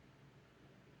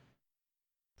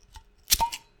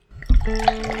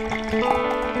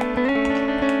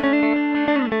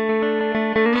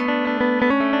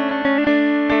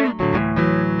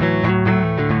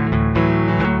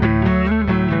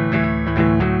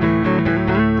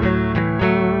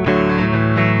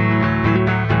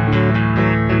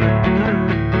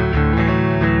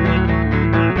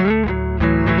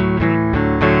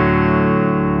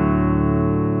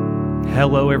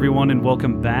Hello, everyone, and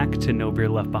welcome back to No Beer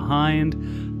Left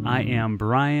Behind. I am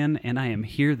Brian, and I am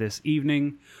here this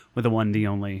evening with the one, the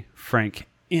only, Frank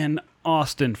in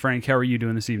Austin. Frank, how are you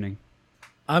doing this evening?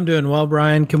 I'm doing well,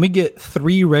 Brian. Can we get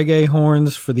 3 reggae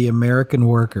horns for the American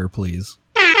worker, please?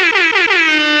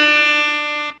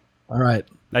 All right.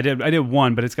 I did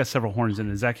one, but it's got several horns in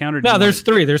it. Does that count? Or no, there's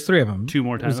 3. There's 3 of them. 2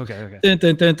 more times. Okay. Dun,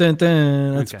 dun, dun, dun,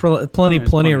 dun. That's Okay. plenty of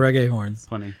reggae horns.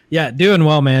 Plenty. Yeah, doing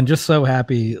well, man. Just so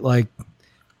happy. Like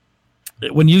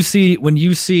when you see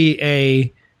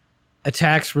a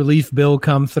tax relief bill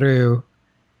come through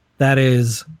that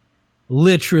is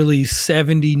literally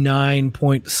 79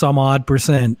 point some odd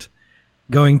percent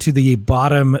going to the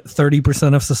bottom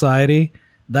 30% of society,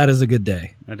 that is a good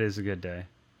day. That is a good day.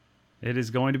 It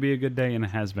is going to be a good day, and it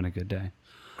has been a good day.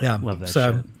 Yeah, love that.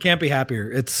 So shit. Can't be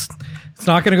happier. It's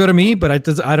not going to go to me, but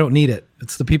I don't need it.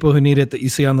 It's the people who need it that you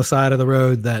see on the side of the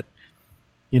road that,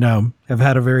 you know, have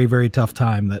had a very, very tough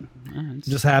time. That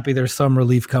just happy there's some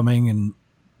relief coming, and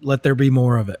let there be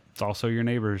more of it. It's also your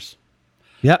neighbors.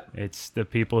 Yep. It's the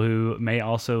people who may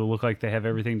also look like they have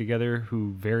everything together,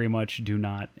 who very much do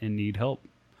not and need help.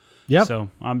 Yep. So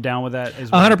I'm down with that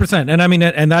as well. 100%. And I mean,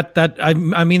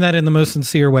 I mean that in the most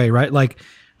sincere way, right? Like,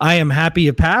 I am happy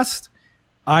it passed.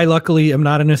 I luckily am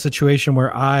not in a situation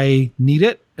where I need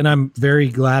it, and I'm very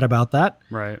glad about that.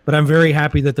 Right. But I'm very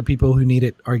happy that the people who need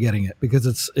it are getting it, because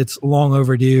it's long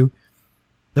overdue.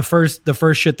 The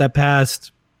first shit that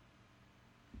passed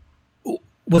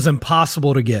was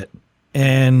impossible to get,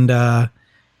 and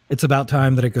it's about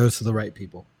time that it goes to the right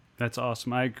people. That's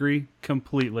awesome. I agree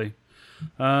completely.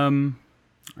 Are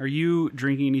you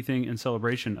drinking anything in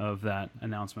celebration of that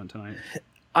announcement tonight?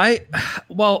 I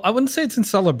wouldn't say it's in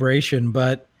celebration,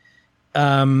 but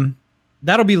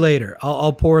that'll be later.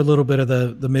 I'll pour a little bit of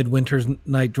the Midwinter's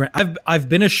Night drink. I've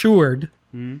been assured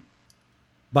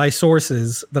by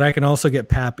sources that I can also get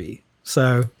Pappy.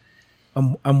 So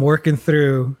I'm working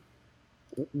through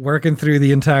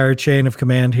the entire chain of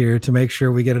command here to make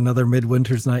sure we get another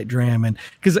Midwinter's Night Dram, and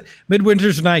because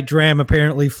Midwinter's Night Dram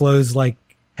apparently flows like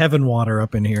heaven water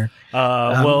up in here.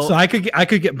 So I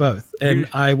could get both, and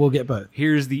I will get both.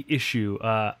 Here's the issue.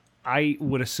 I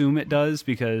would assume it does,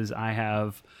 because I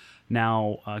have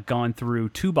now gone through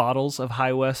 2 bottles of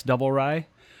High West Double Rye.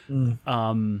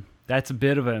 That's a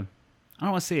bit of a, I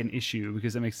don't want to say an issue,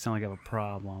 because it makes it sound like I have a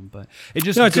problem, but it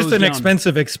just it's just an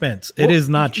expensive expense. It is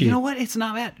not cheap. You know what? It's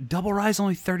not bad. Double Rye is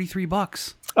only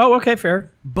 $33. Oh, okay,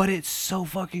 fair. But it's so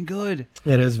fucking good.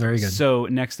 It is very good. So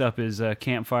next up is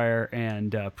Campfire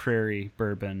and Prairie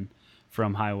Bourbon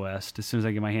from High West. As soon as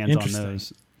I get my hands on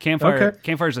those,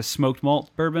 Campfire is a smoked malt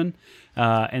bourbon,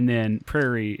 and then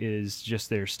Prairie is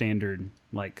just their standard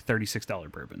like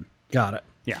 $36 bourbon. Got it.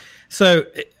 Yeah. So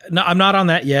no, I'm not on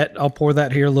that yet. I'll pour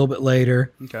that here a little bit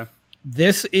later. Okay.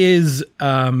 This is it's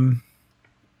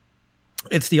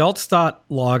the Altstadt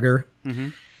Lager,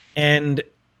 and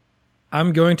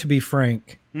I'm going to be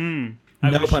frank. No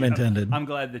pun intended. I'm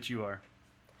glad that you are.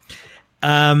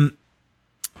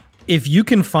 If you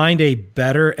can find a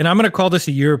better, and I'm going to call this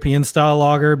a European style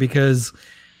lager because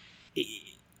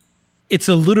it's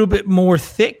a little bit more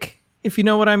thick, if you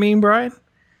know what I mean, Brian.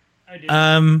 I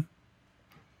do.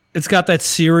 It's got that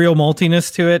cereal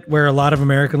maltiness to it, where a lot of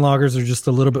American lagers are just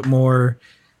a little bit more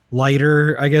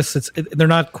lighter. I guess they're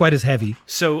not quite as heavy.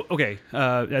 So, okay,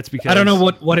 that's because I don't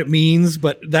know what it means,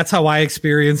 but that's how I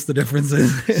experience the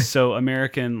differences. So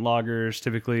American lagers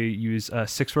typically use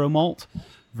 6-row malt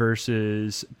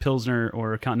versus Pilsner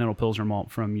or Continental Pilsner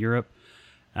malt from Europe.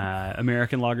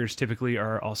 American lagers typically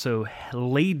are also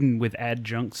laden with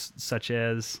adjuncts such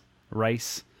as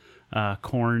rice,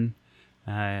 corn,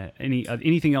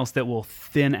 anything else that will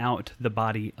thin out the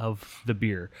body of the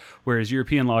beer. Whereas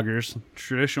European lagers,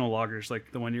 traditional lagers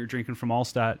like the one you're drinking from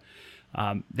Altstadt,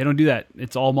 they don't do that.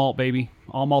 It's all malt, baby.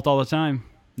 All malt all the time.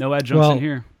 No adjuncts in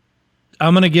here.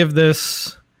 I'm going to give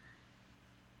this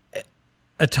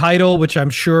a title, which I'm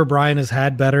sure Brian has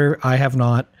had better. I have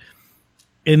not.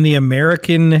 In the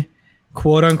American,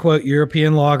 quote-unquote,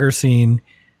 European lager scene,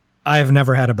 I have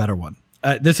never had a better one.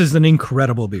 This is an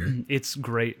incredible beer. It's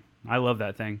great. I love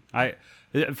that thing.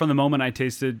 From the moment I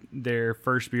tasted their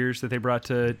first beers that they brought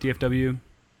to DFW,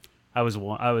 I was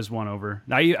won over.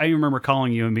 I remember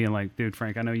calling you and being like, "Dude,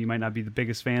 Frank, I know you might not be the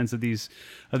biggest fans of these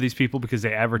people because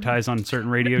they advertise on certain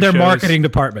radio shows." Their marketing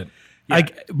department. Yeah.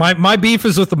 My beef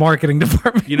is with the marketing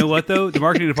department. You know what though? The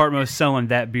marketing department was selling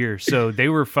that beer, so they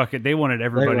were They wanted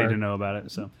everybody to know about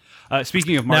it. So,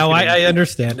 speaking of marketing, now I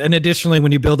understand. And additionally,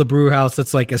 when you build a brew house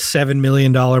that's like a $7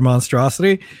 million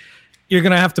monstrosity, you're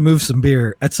gonna have to move some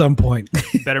beer at some point.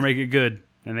 better make it good,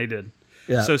 and they did.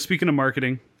 Yeah. So speaking of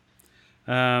marketing.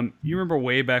 You remember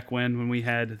way back when we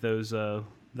had those the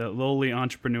lowly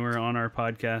entrepreneur on our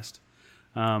podcast?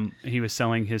 He was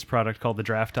selling his product called the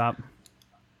Draft Top.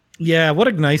 Yeah, what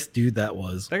a nice dude that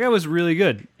was. That guy was really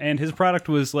good, and his product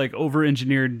was like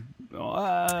over-engineered,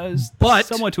 but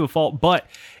somewhat to a fault, but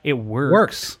it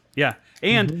works. Yeah,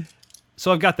 and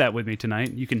so I've got that with me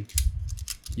tonight. You can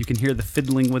hear the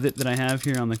fiddling with it that I have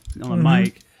here on the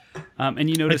mic, and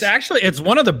you notice it's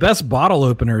one of the best bottle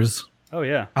openers. Oh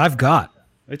yeah, I've got.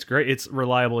 It's great. It's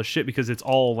reliable as shit because it's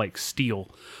all like steel.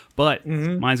 But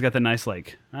mine's got the nice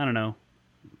like, I don't know,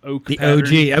 oak The pattern.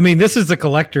 OG. I mean, this is the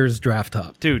collector's draft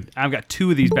top. Dude, I've got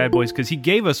 2 of these bad boys because he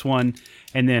gave us one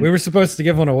and then We were supposed to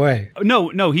give one away.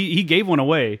 No, he gave one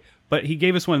away, but he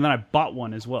gave us one and then I bought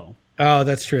one as well. Oh,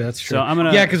 that's true. That's true. So I'm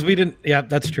gonna because we didn't. Yeah,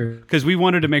 that's true. because we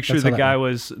wanted to make sure That's the how guy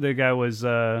was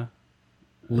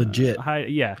Legit.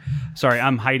 yeah. Sorry,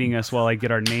 I'm hiding us while I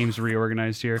get our names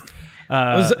reorganized here.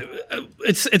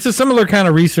 It's a similar kind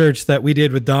of research that we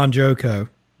did with Don Joko.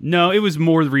 No, it was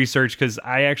more research because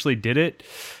I actually did it,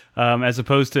 as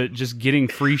opposed to just getting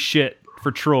free shit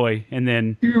for Troy and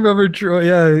then. You remember Troy?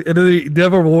 Yeah, and he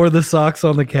never wore the socks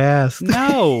on the cast.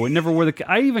 No, never wore the.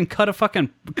 I even cut a fucking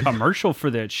commercial for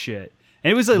that shit,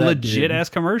 and it was a legit ass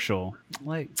commercial.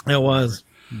 Like It was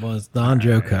Don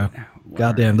Joko.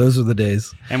 Goddamn, those were the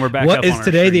days. and we're back. What up is on our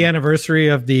today? The stream. anniversary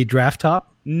of the draft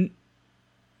top?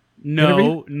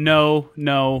 No.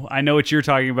 I know what you're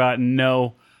talking about.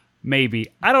 No, maybe.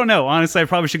 I don't know. Honestly, I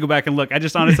probably should go back and look.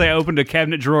 I opened a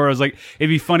cabinet drawer. I was like, it'd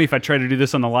be funny if I tried to do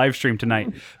this on the live stream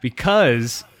tonight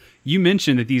because you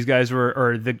mentioned that these guys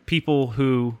or the people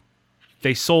who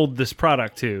they sold this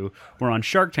product to were on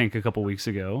Shark Tank a couple weeks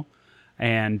ago.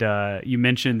 And you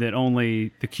mentioned that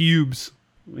only the Cubes,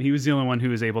 he was the only one who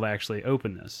was able to actually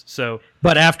open this. So,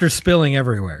 But after spilling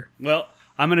everywhere. well,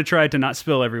 I'm going to try to not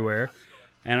spill everywhere.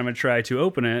 And I'm going to try to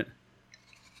open it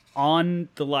on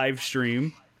the live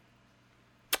stream.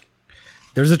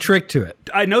 There's a trick to it.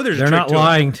 I know there's a They're trick not to it.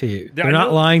 lying to you. They're not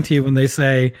know. lying to you when they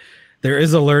say there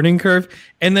is a learning curve.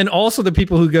 And then also the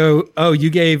people who go, oh,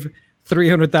 you gave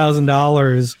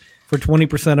 $300,000 for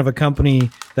 20% of a company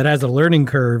that has a learning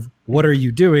curve. What are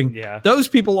you doing? Yeah. Those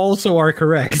people also are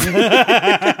correct.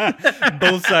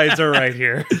 Both sides are right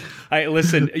here.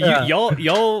 Listen, Yeah.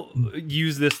 y'all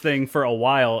use this thing for a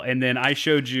while, and then I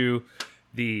showed you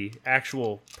the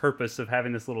actual purpose of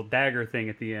having this little dagger thing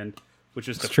at the end, which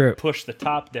is to true. push the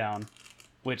top down,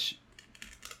 which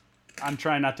I'm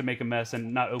trying not to make a mess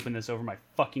and not open this over my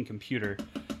fucking computer.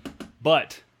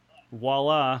 But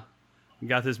voila,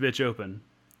 got this bitch open.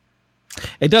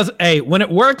 It does. Hey, when it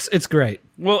works, it's great.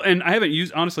 Well, and I haven't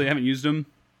used them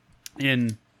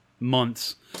in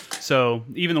months. So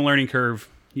even the learning curve,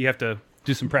 you have to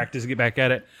do some practice to get back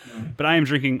at it. But I am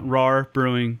drinking RAR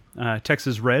Brewing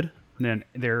Texas Red, and then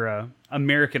their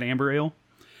American Amber Ale,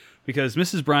 because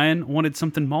Mrs. Bryan wanted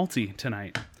something malty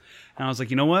tonight. And I was like,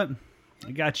 you know what?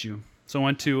 I got you. So I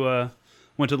went to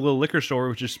the little liquor store,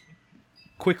 which is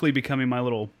quickly becoming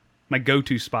my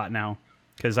go-to spot now,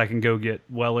 because I can go get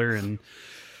Weller and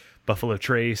Buffalo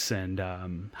Trace and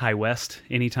High West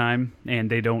anytime, and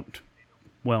they don't.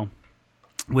 Well,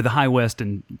 with the High West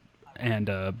and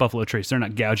Buffalo Trace, they're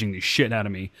not gouging the shit out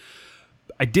of me.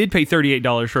 I did pay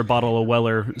 $38 for a bottle of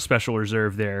Weller Special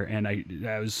Reserve there, and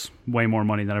that was way more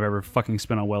money than I've ever fucking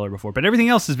spent on Weller before. But everything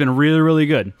else has been really, really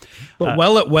good. But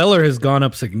Weller has gone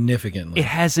up significantly. It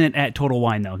hasn't at Total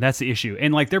Wine though. That's the issue.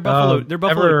 And like their Buffalo,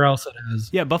 everywhere else it has.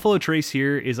 yeah, Buffalo Trace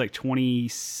here is like $26,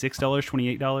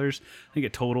 $28. I think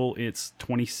at Total it's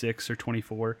 26 or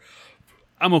 24.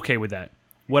 I'm okay with that.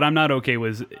 What I'm not okay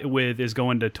with is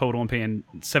going to Total and paying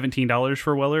 $17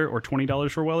 for Weller or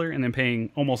 $20 for Weller and then paying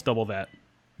almost double that.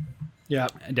 Yeah.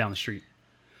 Down the street.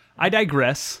 I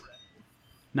digress.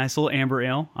 Nice little amber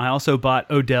ale. I also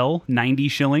bought Odell 90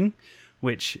 shilling,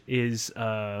 which is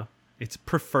it's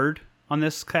preferred on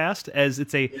this cast as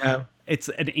it's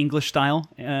an English style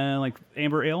like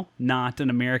amber ale, not an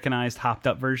Americanized hopped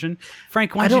up version.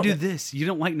 Frank, why don't you do this? You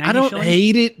don't like 90 I don't shilling?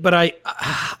 hate it, but I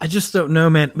just don't know,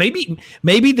 man.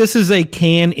 Maybe this is a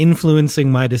can influencing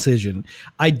my decision.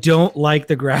 I don't like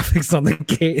the graphics on the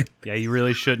can. Yeah, you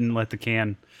really shouldn't let the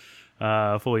can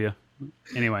fool you.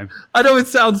 Anyway, I know it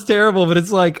sounds terrible, but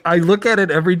it's like I look at it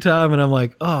every time and I'm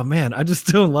like, oh man, I just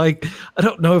don't like. I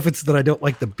don't know if it's that I don't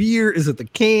like the beer. Is it the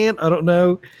can? I don't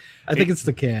know. I think it's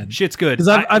the can. Shit's good.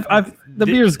 Because the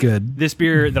beer's good. This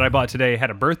beer that I bought today had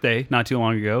a birthday not too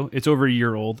long ago. It's over a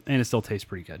year old, and it still tastes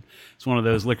pretty good. It's one of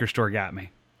those liquor store got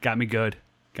me good,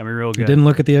 got me real good. You didn't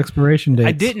look at the expiration date.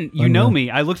 I didn't. You know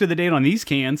me. I looked at the date on these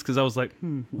cans because I was like,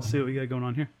 let's see what we got going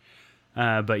on here.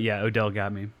 But yeah, Odell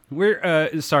got me.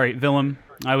 Sorry, Willem.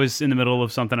 I was in the middle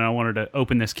of something and I wanted to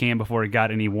open this can before it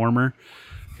got any warmer.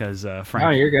 Because Frank. Oh,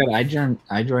 you're good. I joined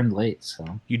late, so.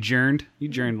 You journed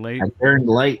late. I journed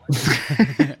late.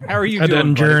 How are you I doing?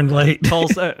 done journed late.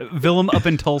 Tulsa, Willem up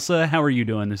in Tulsa. How are you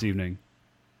doing this evening?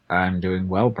 I'm doing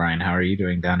well, Brian. How are you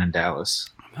doing down in Dallas?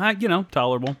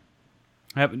 Tolerable.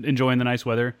 I'm enjoying the nice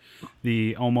weather,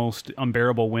 the almost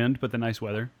unbearable wind, but the nice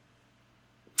weather.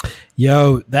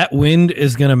 Yo, that wind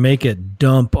is going to make it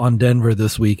dump on Denver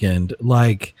this weekend.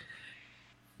 Like,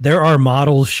 there are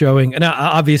models showing, and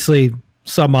obviously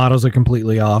some models are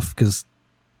completely off because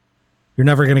you're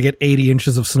never going to get 80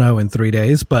 inches of snow in 3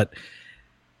 days, but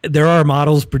there are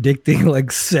models predicting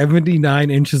like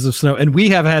 79 inches of snow. And we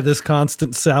have had this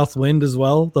constant south wind as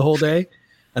well the whole day.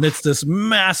 And it's this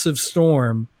massive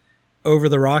storm over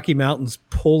the Rocky Mountains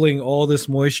pulling all this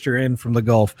moisture in from the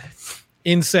Gulf.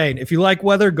 Insane. If you like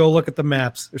weather, go look at the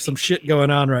maps. There's some shit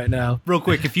going on right now. Real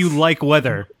quick, if you like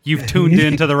weather, you've tuned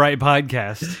into the right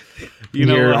podcast.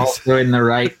 You're also on the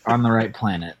right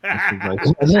planet.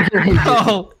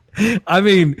 Oh, I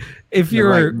mean, if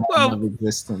you're of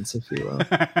existence, if you will.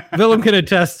 Willem can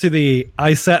attest to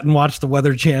I sat and watched the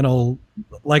Weather Channel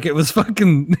like it was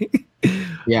fucking.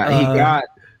 Yeah,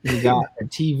 he got a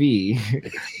TV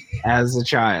as a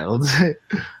child,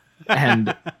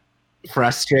 and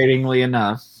frustratingly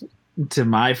enough, to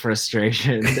my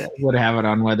frustration, would have it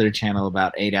on Weather Channel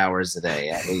about 8 hours a day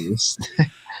at least.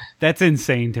 That's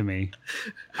insane to me.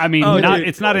 I mean,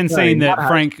 it's not insane that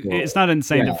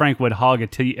Frank would hog a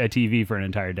TV for an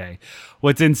entire day.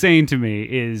 What's insane to me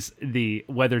is the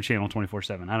Weather Channel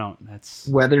 24/7. That's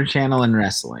Weather Channel and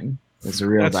wrestling. It's a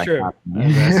real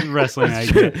dichotomy. Wrestling.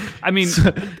 I mean,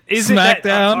 is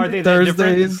SmackDown are they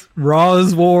Thursdays, Raw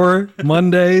is War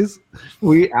Mondays.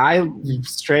 I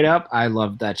straight up, I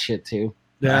loved that shit too.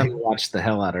 Yeah. I watched the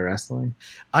hell out of wrestling.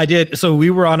 I did. So we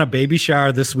were on a baby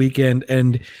shower this weekend,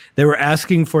 and they were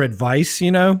asking for advice.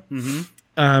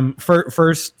 Mm-hmm.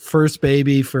 First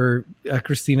baby for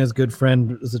Christina's good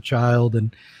friend as a child,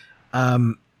 and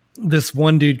this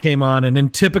one dude came on, and in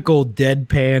typical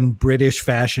deadpan British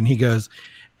fashion, he goes,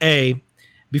 "Hey,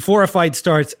 before a fight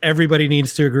starts, everybody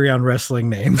needs to agree on wrestling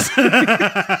names." He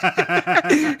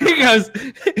goes,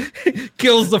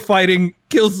 kills the fighting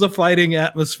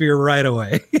atmosphere right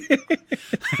away.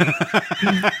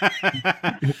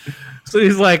 So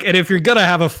he's like, and if you're gonna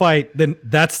have a fight, then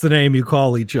that's the name you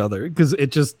call each other, because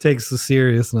it just takes the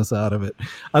seriousness out of it.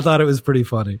 I thought it was pretty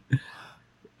funny.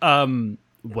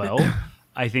 Well,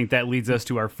 I think that leads us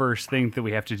to our first thing that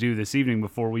we have to do this evening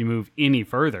before we move any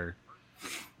further.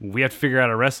 We have to figure out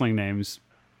our wrestling names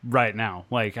right now.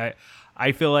 Like,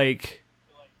 I feel like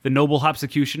the Noble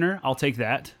Hopsecutioner, I'll take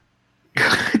that.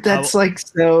 That's like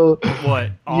so.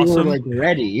 What? Awesome. You were like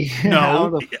ready.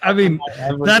 No, I mean,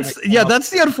 that's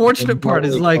the unfortunate part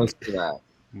is like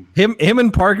him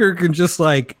and Parker can just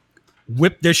like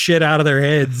whip this shit out of their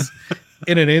heads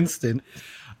in an instant.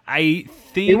 I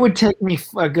think it would take me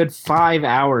a good 5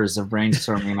 hours of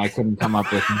brainstorming, and I couldn't come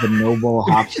up with the Noble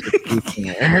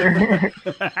Hopsecutioner.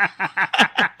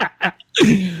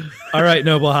 All right,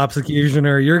 Noble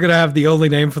Hopsecutioner, you're gonna have the only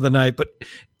name for the night, but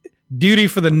duty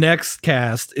for the next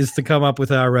cast is to come up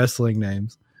with our wrestling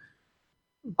names.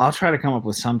 I'll try to come up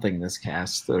with something this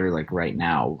cast or like right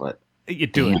now, but you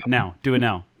do it now. Do it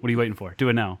now. What are you waiting for? Do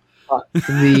it now.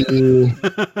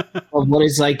 What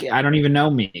is like? I don't even know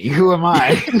me. Who am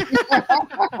I?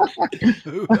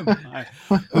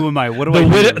 Who am I? What do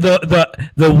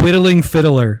the whittling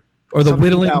fiddler or the Something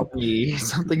whittling? about me.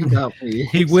 Something about me.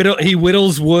 He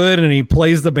whittles wood and he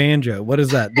plays the banjo. What is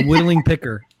that? The whittling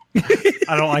picker.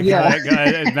 I don't like how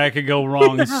that could go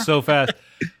wrong so fast.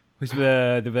 Who's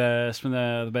the best?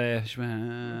 The best.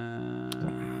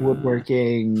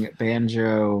 Woodworking,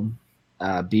 banjo,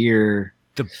 beer.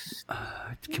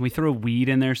 Can we throw weed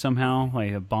in there somehow?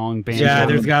 Like a bong banjo? Yeah,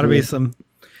 there's got to be some.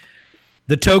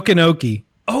 The Tokenoki.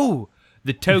 Oh,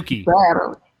 the Toki.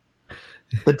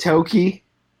 The Toki?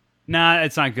 Nah,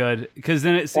 it's not good because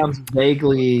then it sounds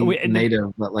vaguely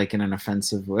native, but like in an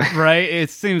offensive way. Right? It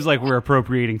seems like we're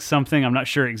appropriating something. I'm not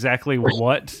sure exactly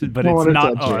what, but it's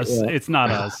not us. Yeah. It's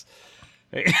not us.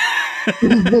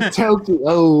 The Toki.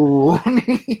 Oh.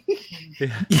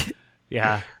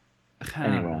 Yeah.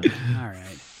 Anyway. All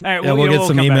right. Yeah, we'll get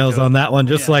some emails on that one.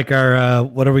 Just like our,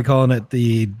 what are we calling it?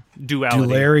 The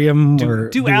duality. Dularium or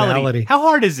duality. How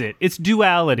hard is it? It's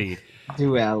duality.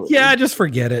 Duality. Yeah, just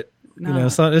forget it. No. You know,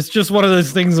 so it's just one of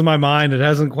those things in my mind. It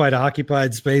hasn't quite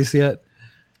occupied space yet.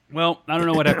 Well, I don't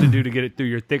know what I have to do to get it through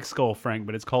your thick skull, Frank,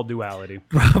 but it's called duality.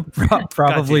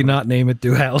 Probably not name it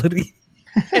duality.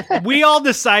 We all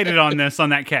decided on this on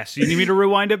that cast. You need me to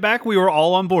rewind it back? We were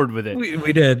all on board with it.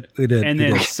 We did. And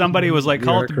then somebody was like,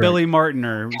 call it to Billy Martin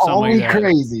or something Call like me that.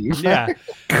 crazy. Yeah.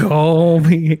 Call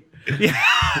me. Yeah.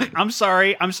 I'm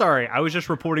sorry. I was just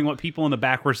reporting what people in the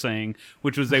back were saying,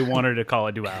 which was they wanted to call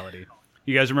it duality.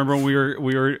 You guys remember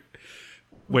when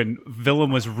when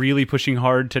Willem was really pushing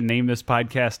hard to name this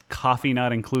podcast Coffee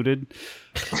Not Included?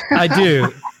 I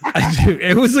do.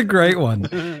 It was a great one.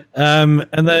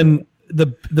 And then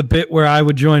the bit where I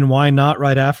would join Why Not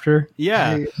right after.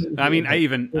 Yeah. I mean, I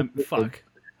even fuck.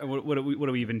 What are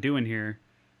we even doing here?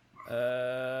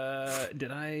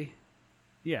 Did I?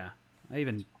 Yeah, I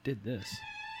even did this.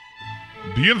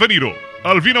 Bienvenido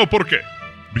al vino porque.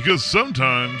 Because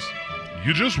sometimes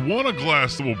you just want a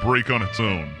glass that will break on its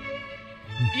own.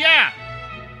 Yeah,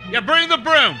 bring the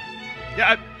broom.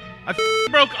 Yeah, I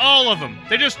broke all of them.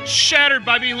 They just shattered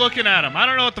by me looking at them. I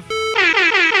don't know what the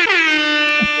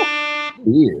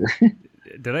Beer.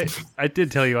 I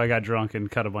did tell you I got drunk and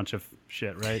cut a bunch of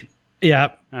shit, right?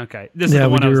 Yeah. Okay. This is the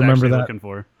one I was actually looking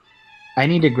for. I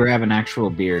need to grab an actual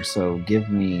beer, so give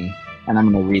me, and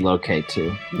I'm going to relocate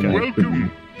to.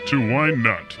 Welcome to Why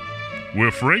Not,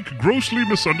 where Frank grossly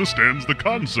misunderstands the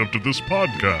concept of this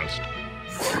podcast.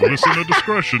 Listener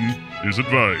discretion is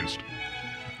advised.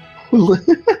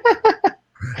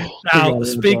 Now,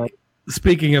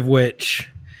 speaking of which,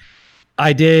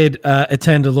 I did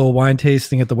attend a little wine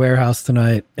tasting at the warehouse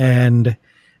tonight, and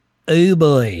oh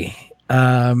boy,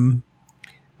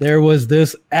 there was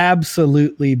this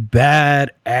absolutely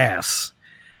badass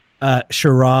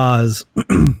Shiraz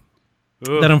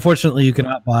that unfortunately you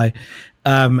cannot buy.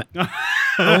 It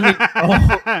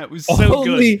was so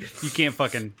good. You can't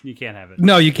have it.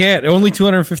 No, you can't. Only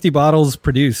 250 bottles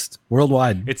produced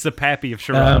worldwide. It's the Pappy of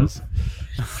Shiraz.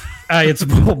 It's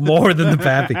more than the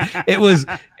Pappy. It was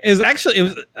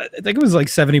actually I think it was like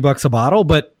 $70 a bottle,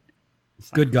 but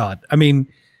good God. I mean,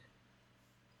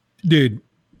 dude.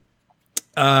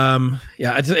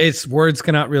 It's words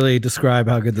cannot really describe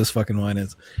how good this fucking wine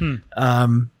is.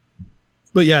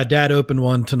 But yeah, Dad opened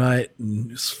one tonight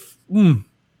and it's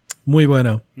muy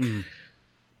bueno.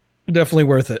 Definitely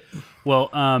worth it. Well,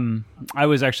 I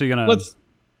was actually gonna.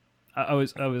 I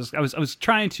was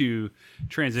trying to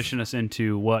transition us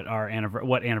into what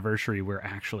anniversary we're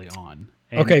actually on.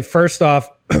 And okay, first off,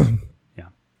 yeah,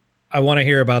 I want to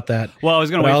hear about that. Well, I was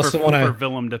going to wait for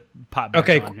Willem to pop back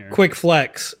on here. Quick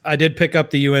flex. I did pick up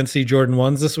the UNC Jordan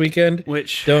 1s this weekend.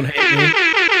 Which don't hate me.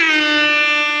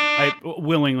 I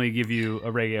willingly give you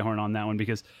a reggae horn on that one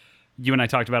because you and I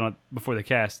talked about it before the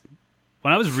cast.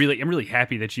 When I'm really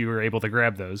happy that you were able to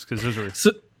grab those because those were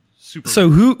super. So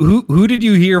who did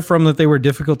you hear from that they were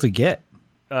difficult to get?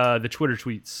 The Twitter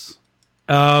tweets.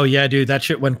 Oh yeah, dude, that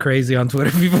shit went crazy on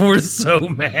Twitter. People were so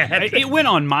mad. It went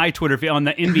on my Twitter feed, on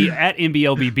the at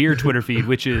NBLB Beer Twitter feed,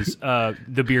 which is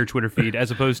the beer Twitter feed,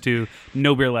 as opposed to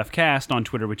No Beer Left Cast on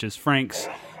Twitter, which is Frank's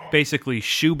basically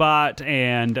shoebot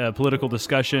and political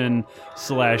discussion /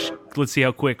 let's see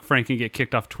how quick Frank can get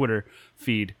kicked off Twitter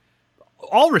feed.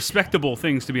 All respectable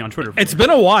things to be on Twitter for. It's been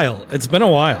a while.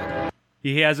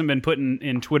 He hasn't been put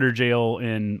in Twitter jail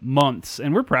in months,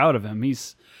 and we're proud of him.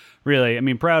 He's really,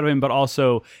 proud of him, but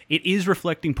also it is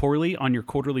reflecting poorly on your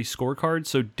quarterly scorecard,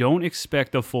 so don't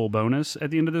expect a full bonus at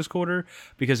the end of this quarter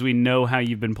because we know how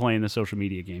you've been playing the social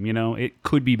media game. You know, it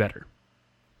could be better.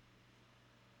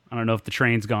 I don't know if the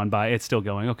train's gone by. It's still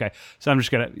going. Okay. So I'm just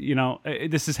going to,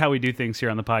 this is how we do things here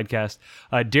on the podcast.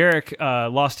 Derek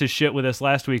lost his shit with us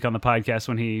last week on the podcast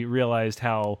when he realized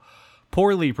how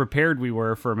poorly prepared we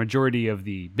were for a majority of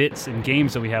the bits and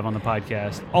games that we have on the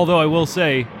podcast. Although I will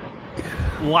say,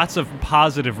 lots of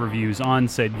positive reviews on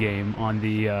said game on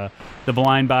the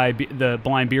blind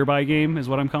beer buy game is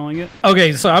what I'm calling it.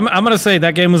 Okay, so I'm gonna say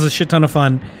that game was a shit ton of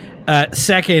fun.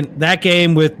 Second, that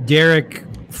game with Derek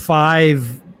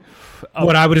 5.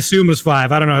 What I would assume was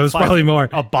 5. I don't know. It was probably more.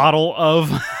 A bottle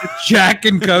of Jack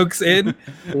and Cokes in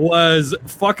was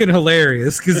fucking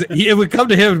hilarious because it would come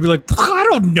to him and be like, I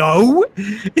don't know.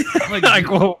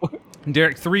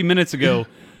 Derek, 3 minutes ago,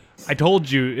 I told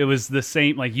you it was the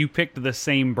same. Like you picked the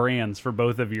same brands for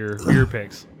both of your beer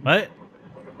picks. What?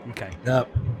 Okay. Yep.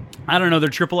 I don't know. They're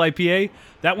triple IPA.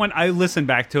 That one, I listened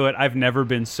back to it. I've never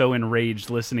been so enraged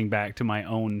listening back to my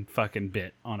own fucking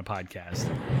bit on a podcast.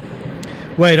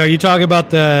 Wait, are you talking about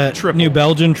the Triple. New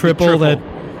Belgian triple that?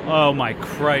 Oh my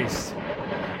Christ!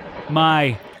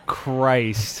 My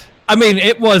Christ! I mean,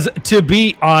 it was, to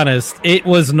be honest, it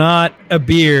was not a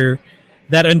beer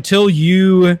that until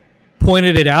you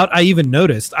pointed it out, I even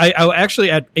noticed. I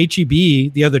actually at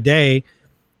HEB the other day,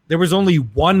 there was only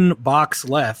one box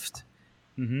left,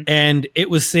 and it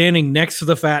was standing next to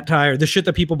the Fat Tire, the shit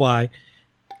that people buy,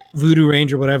 Voodoo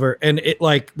Ranger, whatever, and it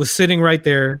like was sitting right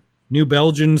there. New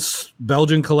Belgian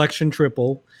collection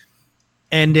triple,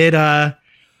 and it I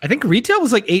think retail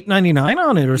was like $8.99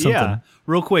 on it or something. Yeah.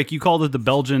 Real quick, you called it the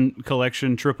Belgian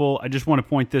collection triple. I just want to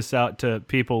point this out to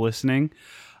people listening.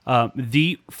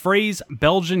 The phrase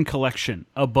Belgian collection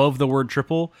above the word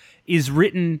triple is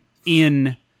written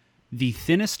in the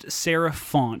thinnest serif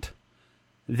font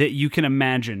that you can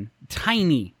imagine.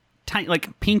 Tiny,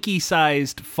 like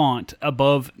pinky-sized font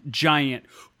above giant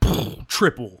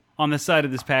triple on the side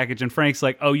of this package. And Frank's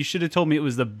like, oh, you should have told me it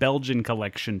was the Belgian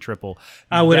collection triple.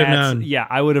 I would have known. Yeah,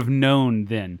 I would have known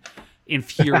then.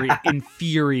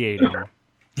 Infuriating.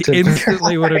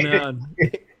 Instantly would have known.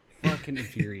 Fucking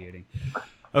infuriating.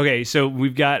 Okay, so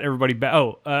we've got everybody back.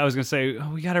 Oh, I was gonna say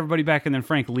we got everybody back, and then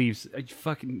Frank leaves. Are you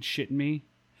fucking shitting me?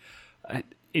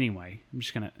 Anyway, I'm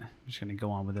just gonna go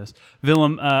on with this.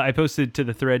 Willem, I posted to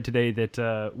the thread today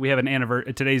that we have an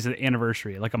anniversary. Today's an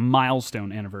anniversary, like a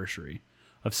milestone anniversary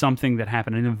of something that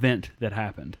happened, an event that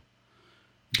happened.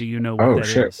 Do you know what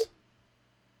that is?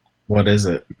 What is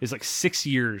it? It's like 6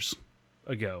 years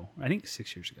ago. I think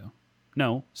 6 years ago.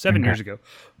 No, 7 years ago.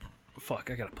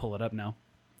 Fuck, I gotta pull it up now.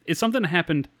 It's something that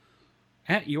happened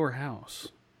at your house.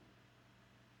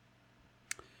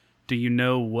 Do you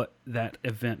know what that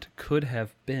event could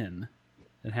have been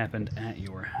that happened at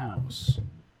your house?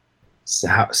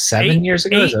 7 years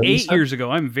ago? 8 years ago.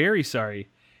 I'm very sorry.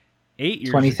 8 years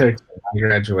 2013, my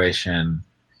graduation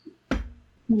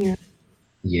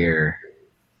year.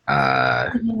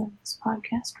 This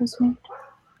podcast was made.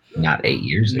 Not 8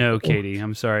 years ago. No, Katie,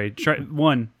 I'm sorry.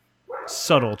 One,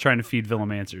 subtle, trying to feed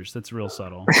Willem answers. That's real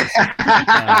subtle.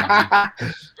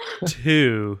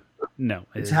 Two, no.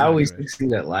 It's how we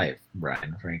succeed at life,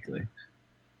 Brian, frankly.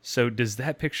 So does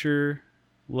that picture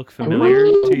look familiar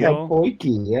to y'all?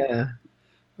 Boyki, yeah.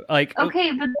 Like,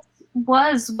 Okay, but this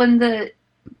was when the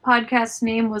podcast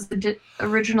name was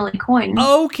originally coined.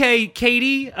 okay,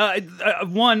 Katie.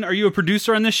 One, are you a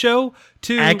producer on this show?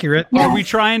 Two, Accurate. Are we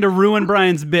trying to ruin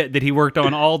Brian's bit that he worked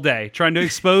on all day, trying to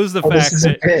expose the fact This is a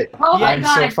that bit. Oh my I'm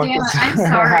god, so damn fucking it, I'm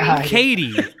sorry.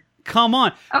 Katie, come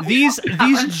on, Okay,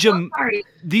 I'm so sorry.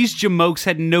 these jamokes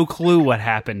had no clue what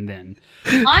happened then.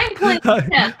 I'm playing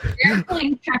chess. You're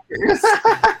playing checkers.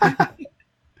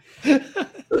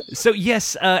 So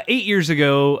yes, 8 years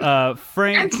ago,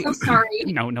 Frank. I'm so sorry.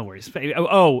 No worries.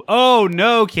 Oh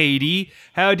no, Katie!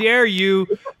 How dare you?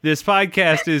 This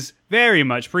podcast is very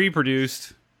much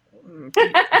pre-produced.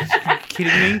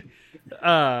 Kidding me?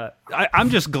 I'm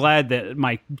just glad that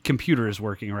my computer is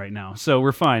working right now, so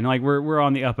we're fine. Like we're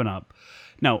on the up and up.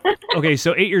 No, okay.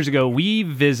 So 8 years ago, we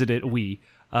visited.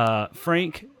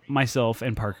 Frank, myself,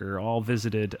 and Parker all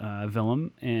visited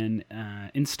Willem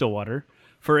in Stillwater.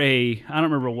 For I don't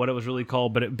remember what it was really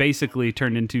called, but it basically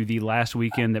turned into the last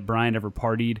weekend that Brian ever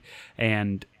partied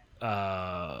and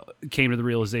came to the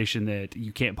realization that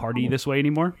you can't party this way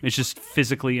anymore. It's just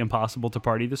physically impossible to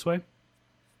party this way.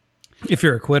 If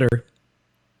you're a quitter.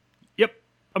 Yep,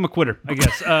 I'm a quitter, I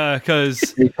guess,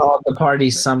 because We called the party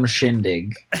some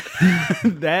shindig.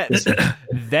 that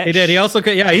He did. He also,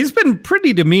 he's been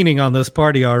pretty demeaning on this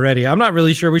party already. I'm not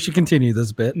really sure we should continue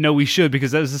this bit. No, we should,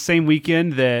 because that was the same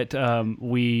weekend that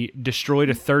we destroyed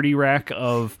a 30 rack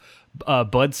of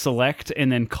Bud Select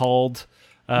and then called.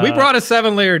 We brought a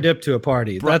 7-layer dip to a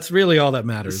party. That's really all that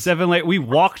matters. 7 We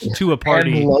walked to a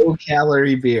party. And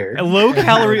low-calorie beer. A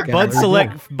low-calorie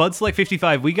Low-calorie. Bud Select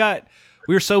 55.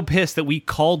 We were so pissed that we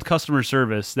called customer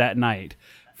service that night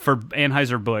for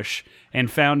Anheuser-Busch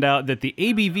and found out that the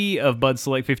ABV of Bud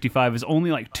Select 55 is only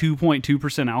like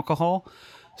 2.2% alcohol.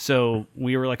 So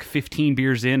we were like 15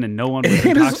 beers in and no one was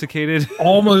intoxicated.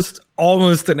 almost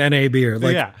an NA beer.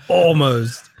 Like, Yeah.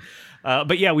 almost.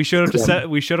 But yeah, we showed up with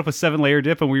 7-layer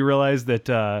dip, and we realized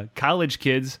that college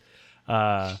kids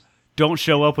don't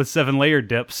show up with 7-layer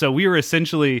dip. So we were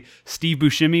essentially Steve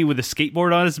Buscemi with a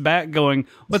skateboard on his back, going,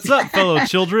 "What's up, fellow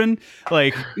children?"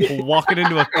 Like walking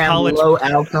into a college. And low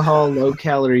alcohol, low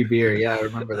calorie beer. Yeah, I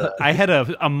remember that. I had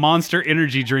a Monster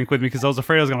Energy drink with me because I was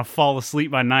afraid I was going to fall asleep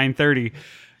by 9:30.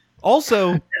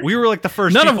 Also, we were like the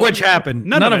first. None of people- which happened.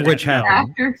 None of which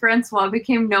happened. Actor Francois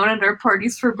became known at our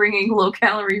parties for bringing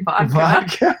low-calorie vodka.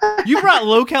 Vodka. You brought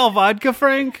low-cal vodka,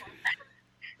 Frank?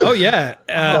 Oh yeah,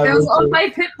 It was on my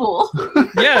pit bull.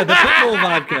 yeah, the Pitbull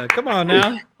vodka. Come on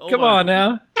now, come on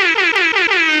now.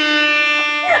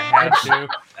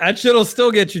 That shit'll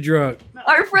still get you drunk.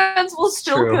 Our friends will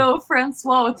still True. go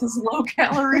Francois with his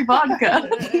low-calorie vodka.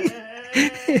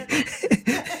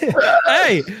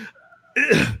 Hey,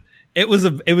 it was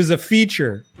a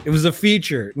feature. It was a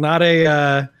feature, not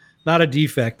a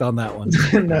defect on that one.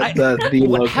 the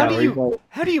low calorie.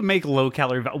 How do you make low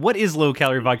calorie? What is low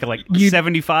calorie vodka? Like You-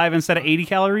 75 instead of 80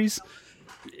 calories?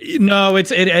 No,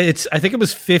 it's I think it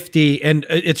was 50, and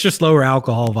it's just lower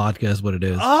alcohol vodka is what it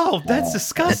is. Oh, that's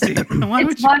disgusting. Why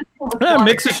would It's you? vodka with Yeah, water.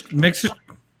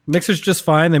 mixes just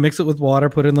fine. They mix it with water,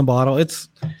 put it in the bottle.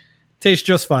 Tastes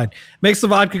just fine. Makes the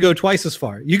vodka go twice as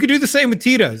far. You could do the same with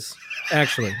Tito's,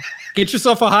 actually. Get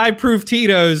yourself a high proof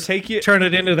Tito's, turn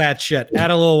it into that shit. Add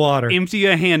a little water. Empty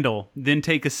a handle, then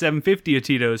take a 750 of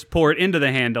Tito's, pour it into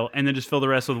the handle, and then just fill the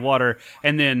rest with water,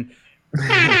 and then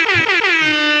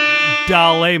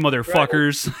Dale,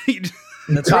 motherfuckers.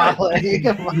 That's right.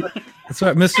 That's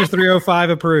right. Mr. 305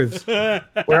 approves.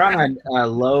 We're on a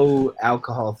low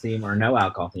alcohol theme or no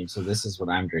alcohol theme, so this is what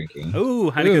I'm drinking.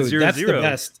 Ooh, Heineken Ooh, 0.0. that's the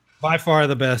best. By far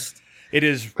the best. It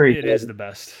is. Pretty It is good. the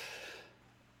best.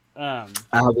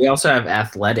 We also have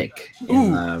Athletic.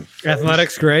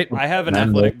 Athletics, great. I have an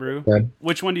Remember. Athletic brew. Good.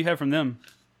 Which one do you have from them?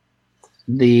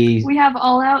 The We have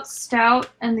All Out Stout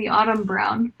and the Autumn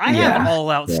Brown. I have Yeah. an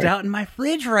all-out Yeah. stout in my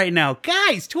fridge right now,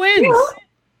 guys. Twins.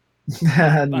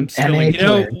 I'm spilling NA You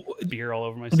know, beer all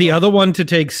over myself. the other one to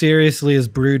take seriously is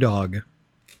Brewdog.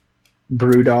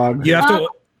 Brewdog.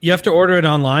 You have to order it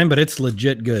online, but it's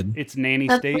legit good. It's Nanny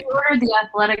That's State. we ordered the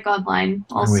Athletic online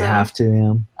also. We have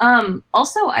to. Yeah.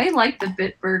 Also, I like the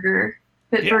Bitburger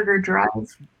Drive.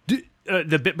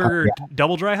 The Bitburger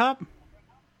double dry hop.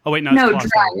 Oh wait, no. No, it's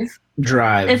Colossus.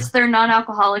 Drive. Drive. It's their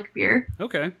non-alcoholic beer.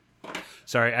 Okay.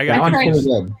 Sorry, I that got one's tried- pretty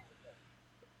good.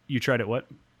 you. Tried it. What?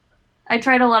 I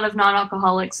tried a lot of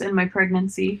non-alcoholics in my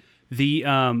pregnancy. The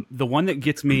one that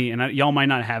gets me, and y'all might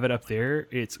not have it up there.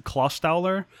 It's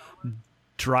Klostauler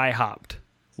dry hopped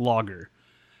lager.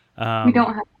 We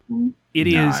don't have. It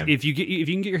No, is if you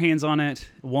can get your hands on it.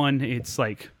 One, it's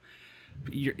like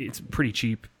it's pretty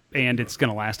cheap and it's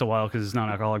gonna last a while because it's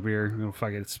non-alcoholic beer. Oh,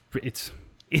 fuck it,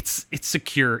 it's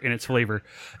secure in its flavor.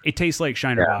 It tastes like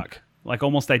Shinerbach, like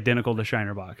almost identical to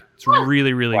Shinerbach. It's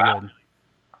really good.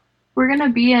 We're gonna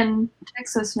be in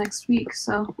Texas next week,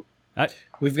 so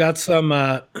We've got some.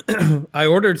 I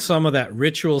ordered some of that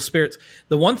Ritual Spirits.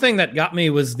 The one thing that got me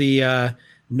was the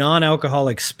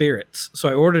non-alcoholic spirits. So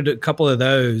I ordered a couple of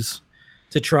those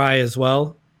to try as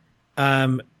well.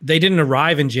 They didn't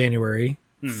arrive in January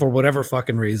for whatever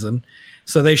fucking reason.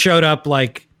 So they showed up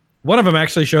like one of them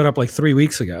actually showed up like 3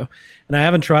 weeks ago, and I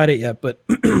haven't tried it yet. But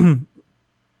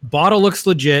bottle looks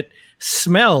legit.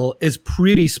 Smell is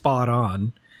pretty spot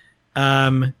on.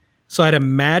 So I'd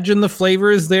imagine the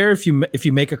flavor is there if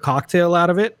you make a cocktail out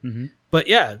of it. Mm-hmm. But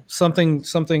yeah, something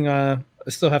I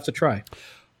still have to try.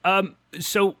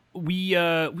 So we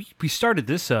started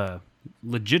this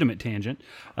legitimate tangent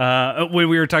when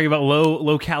we were talking about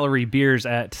low calorie beers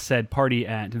at said party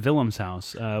at Willem's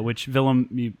house, which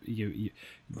Willem,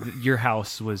 your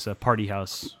house was a party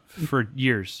house for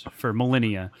years, for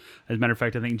millennia. As a matter of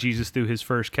fact, I think Jesus threw his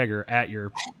first kegger at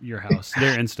your house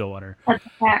there in Stillwater. that's a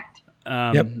fact.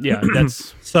 Yep. Yeah,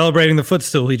 that's Celebrating the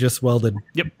footstool he just welded.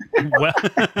 yep. Well,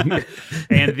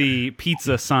 and the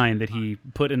pizza sign that he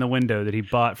put in the window that he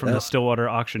bought from the Stillwater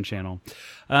auction channel.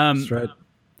 That's right.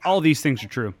 All these things are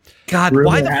true. God, Rumor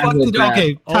why the has fuck it did that-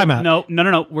 okay? Time out. No.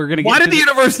 We're gonna. Get Why to did the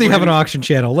university have an auction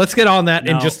channel? Let's get on that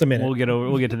in No, just a minute.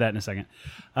 We'll get to that in a second.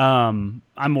 I'm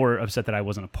more upset that I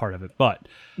wasn't a part of it, but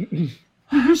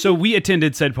so we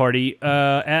attended said party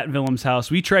at Willem's house.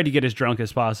 We tried to get as drunk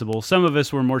as possible. Some of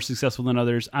us were more successful than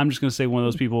others. I'm just going to say one of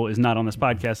those people is not on this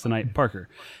podcast tonight, Parker.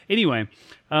 Anyway,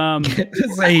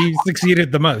 Say he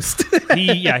succeeded the most.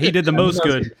 he did the most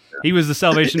good. He was the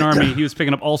Salvation Army. He was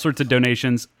picking up all sorts of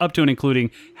donations, up to and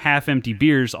including half-empty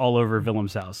beers all over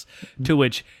Willem's house. To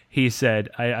which he said,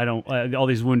 "I don't. All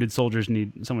these wounded soldiers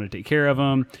need someone to take care of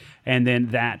them." And then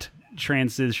that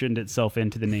transitioned itself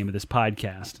into the name of this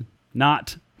podcast.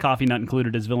 Not Coffee Not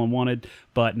Included as Willem wanted,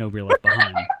 but No Beer Left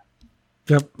Behind.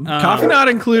 Yep. Coffee Not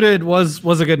Included was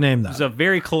a good name though. It's a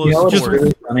very close You know what's fourth.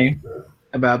 really funny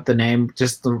about the name?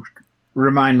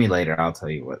 Remind me later. I'll tell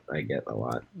you what I get a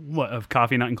lot. What, of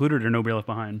Coffee Not Included or No Beer Left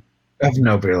Behind? I have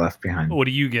no beer left behind. What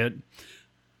do you get?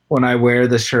 When I wear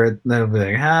the shirt, they'll be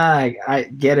like, I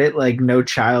get it, like no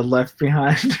child left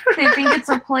behind. They think it's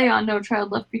a play on No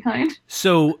Child Left Behind.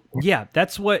 So, yeah,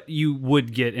 that's what you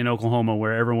would get in Oklahoma,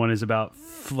 where everyone is about,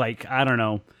 like, I don't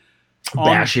know,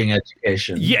 bashing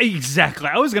education. Yeah, exactly.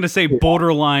 I was gonna say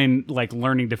borderline like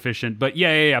learning deficient, but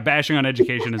yeah, bashing on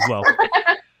education as well.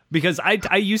 Because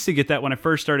I used to get that when I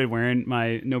first started wearing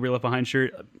my No Beer Left Behind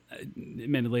shirt.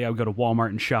 Admittedly, I would go to Walmart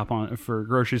and shop for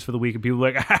groceries for the week, and people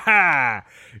were like, "Ha,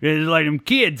 it's like them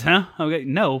kids, huh?" Okay,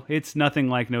 no, it's nothing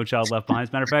like No Child Left Behind. As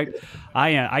a matter of fact,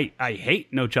 I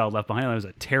hate No Child Left Behind. That was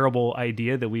a terrible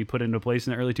idea that we put into place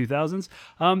in the early 2000s.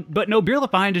 But No Beer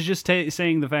Left Behind is just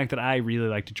saying the fact that I really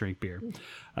like to drink beer,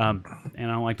 and I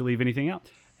don't like to leave anything out.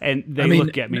 And they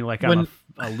look at me like I'm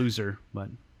a loser, but.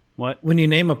 What? When you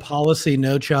name a policy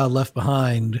No Child Left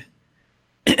Behind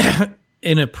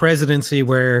in a presidency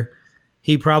where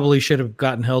he probably should have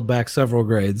gotten held back several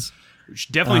grades.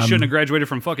 Definitely shouldn't have graduated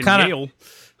from fucking Yale.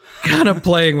 Kind of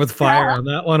playing with fire on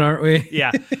that one, aren't we?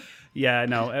 Yeah,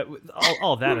 no.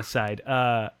 All that aside,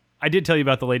 I did tell you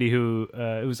about the lady who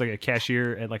it was like a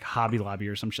cashier at like Hobby Lobby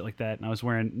or some shit like that, and I was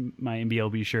wearing my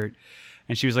NBLB shirt,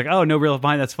 and she was like, "Oh, No Beer Left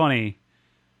Behind, that's funny."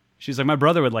 She's like, my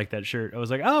brother would like that shirt. I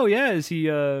was like, oh yeah, is he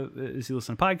listening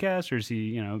to podcasts or is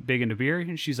he big into beer?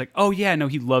 And she's like, oh yeah, no,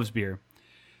 he loves beer.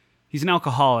 He's an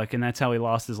alcoholic, and that's how he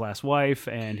lost his last wife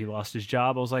and he lost his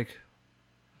job. I was like,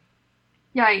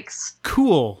 yikes.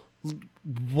 Cool.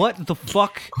 What the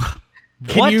fuck?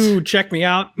 Can you check me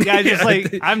out? Yeah,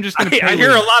 I'm just gonna. I hear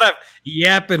a lot of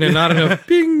yapping and not enough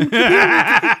ping.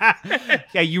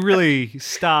 Yeah, you really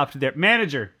stopped there,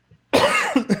 manager.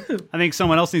 I think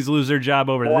someone else needs to lose their job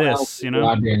over this.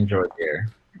 Allowed to enjoy beer.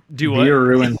 Do what? Beer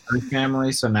ruined her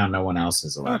family, so now no one else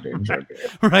is allowed to enjoy beer.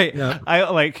 Right. Yeah.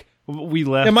 We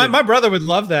left. Yeah, my brother would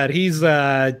love that. He's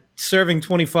serving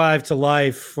 25 to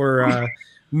life for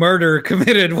murder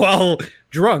committed while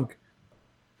drunk.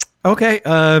 Okay.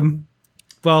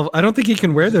 Well, I don't think he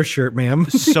can wear their shirt, ma'am.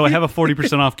 So I have a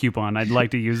 40% off coupon. I'd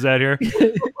like to use that here.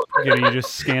 Can you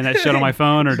just scan that shit on my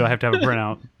phone, or do I have to have a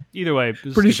printout? Either way.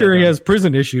 Pretty sure he has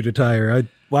prison issue attire.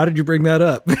 Why did you bring that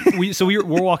up? We're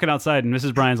walking outside, and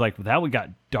Mrs. Bryan's like, that one got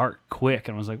dark quick.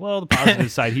 And I was like, well, the positive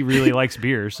side, he really likes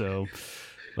beer, so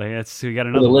we got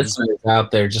another For the one. listeners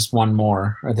out there, just one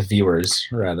more, or the viewers,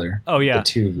 rather. Oh, yeah. The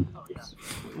two.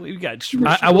 We got.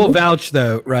 I will vouch,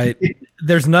 though, right?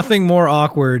 There's nothing more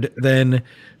awkward than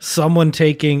someone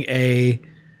taking a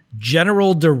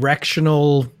general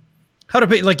directional,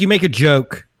 you make a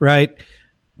joke, right?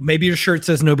 Maybe your shirt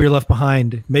says No Beer Left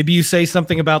Behind. Maybe you say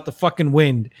something about the fucking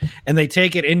wind, and they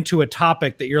take it into a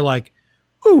topic that you're like,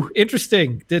 ooh,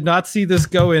 interesting. Did not see this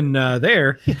go in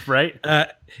there. Right. And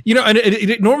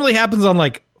it normally happens on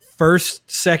like first,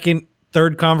 second,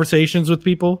 third conversations with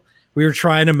people. We were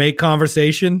trying to make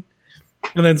conversation,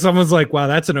 and then someone's like, wow,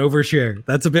 that's an overshare.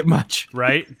 That's a bit much.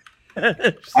 Right.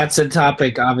 That's a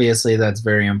topic, obviously, that's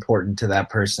very important to that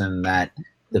person that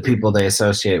the people they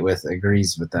associate with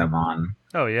agrees with them on.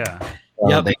 Oh, yeah.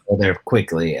 So they go there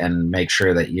quickly and make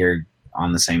sure that you're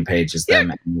on the same page as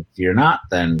them. And if you're not,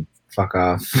 then fuck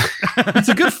off. It's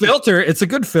a good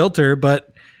filter,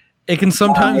 but it can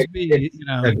sometimes be,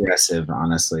 aggressive,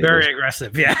 honestly. Very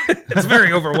aggressive. Yeah. It's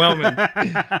very overwhelming.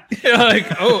 You're like,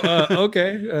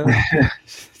 okay.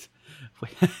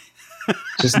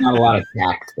 Just not a lot of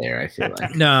tact there, I feel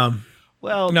like. No.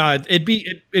 Well, no, it'd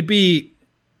be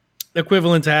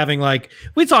equivalent to having, like,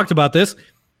 we talked about this,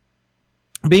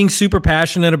 being super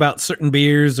passionate about certain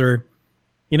beers or,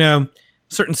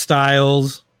 certain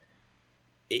styles.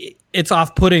 It's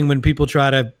off-putting when people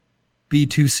try to be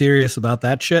too serious about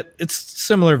that shit. It's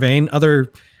similar vein.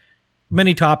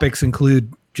 Many topics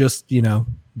include just,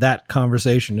 that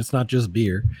conversation. It's not just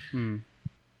beer. Yeah.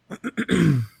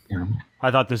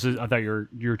 I thought you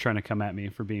were trying to come at me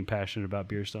for being passionate about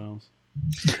beer styles.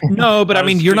 No, but I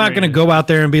mean, you're not going to go out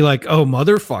there and be like, oh,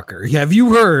 motherfucker, have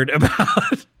you heard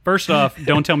about... First off,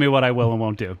 don't tell me what I will and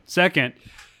won't do. Second,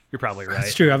 you're probably right.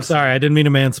 That's true. I'm sorry. I didn't mean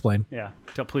to mansplain. Yeah.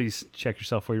 Please check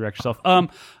yourself before you wreck yourself.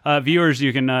 Viewers,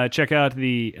 you can check out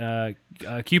the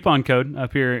coupon code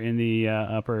up here in the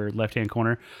upper left-hand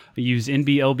corner. Use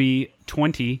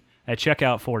NBLB20 at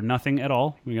checkout for nothing at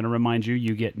all. We're going to remind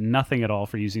you get nothing at all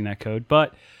for using that code,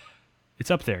 but it's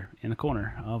up there in the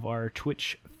corner of our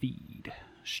Twitch feed.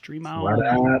 Stream out.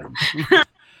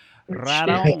 Right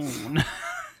on.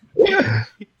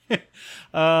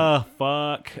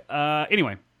 Fuck.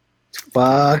 Anyway.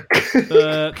 Fuck.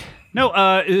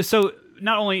 No, so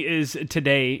not only is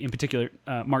today in particular,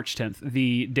 March 10th,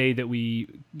 the day that we,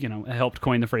 helped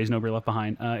coin the phrase No Beer Left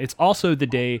Behind, it's also the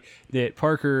day that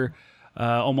Parker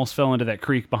almost fell into that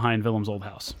creek behind Willem's old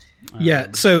house.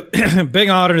 So big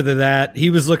honor to that.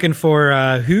 He was looking for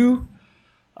who?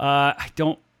 I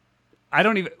don't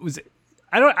even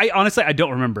I honestly I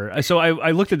don't remember. So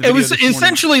I looked at the It video was this morning.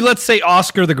 essentially, let's say,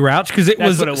 Oscar the Grouch, because it That's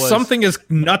was what it was. something as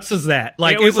nuts as that.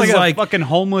 Like it was like like a fucking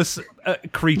homeless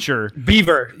creature.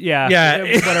 beaver. Yeah, Yeah.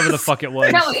 whatever the fuck it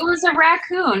was. No, it was a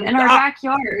raccoon in our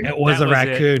backyard. It was That a was it.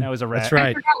 raccoon. That was a rat. That's I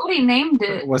right. forgot what he named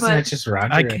it. Wasn't but it just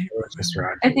Roger? I I can't- think it was just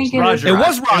Roger. I think it Roger. It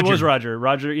was Roger. It was Roger.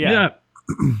 Roger. Yeah.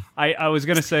 I was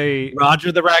gonna say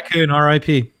Roger the raccoon.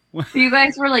 R.I.P. you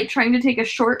guys were like trying to take a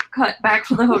shortcut back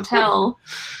to the hotel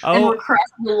and were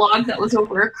crossing the log that was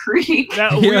over a creek. Yeah.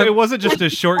 It wasn't just a Fell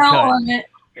shortcut. on it.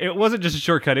 It wasn't just a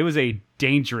shortcut. It was a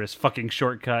dangerous fucking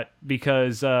shortcut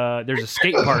because there's a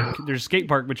skate park. There's a skate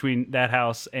park between that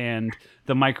house and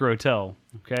the Micro Hotel.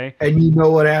 Okay, And you know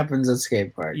what happens at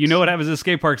skate parks. you know what happens at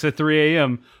skate parks at 3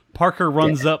 a.m. Parker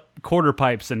runs up quarter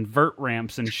pipes and vert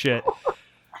ramps and shit,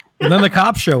 And then the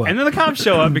cops show up. and then the cops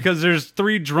show up because there's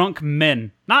 3 drunk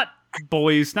men, not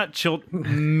boys, not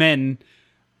children, men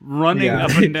running Yeah.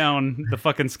 up and down the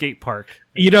fucking skate park.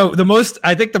 I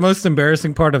think the most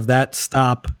embarrassing part of that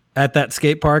stop at that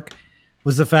skate park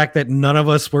was the fact that none of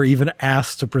us were even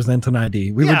asked to present an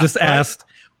ID. We were Yeah, just right. asked,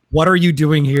 "What are you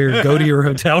doing here? Go to your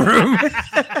hotel room."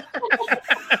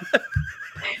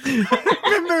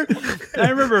 I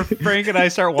remember Frank and I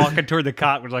start walking toward the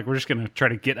cop. We're like, we're just gonna try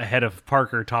to get ahead of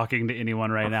Parker talking to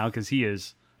anyone right now because he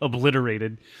is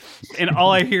obliterated. And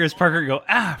all I hear is Parker go,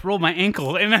 roll my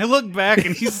ankle. And I look back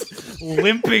and he's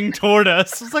limping toward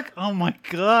us. It's like, oh my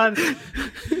god,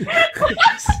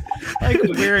 like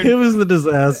wearing. It was the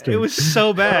disaster. It was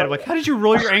so bad. Like, how did you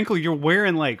roll your ankle? You're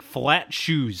wearing like flat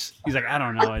shoes. He's like, I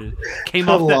don't know. I just came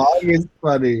The off that. log is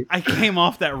funny. I came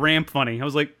off that ramp funny. I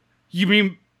was like, you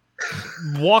mean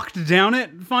walked down it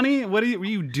funny? What were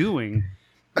you doing?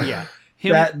 Yeah.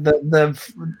 Him,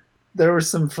 There was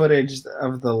some footage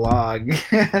of the log.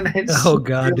 And it's Oh,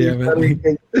 God damn it. funny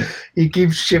 'cause he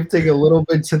keeps shifting a little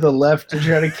bit to the left to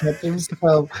try to catch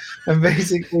himself and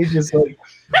basically just like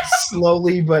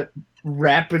slowly but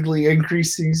rapidly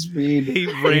increasing speed. He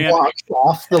ran. Walks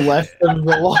off the left of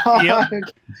the log Yep.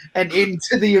 and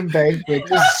into the embankment,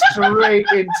 just straight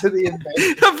into the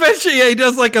embankment. Eventually, he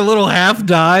does like a little half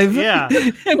dive. Yeah.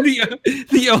 And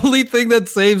the only thing that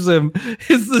saves him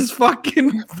is this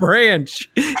fucking branch.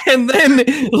 And then,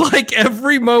 like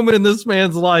every moment in this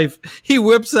man's life, he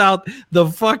whips out the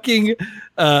fucking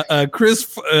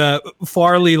Chris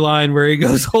Farley line where he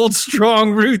goes, "Hold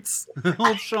strong, Roots."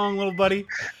 Hold strong, little buddy.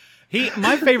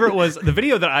 My favorite was the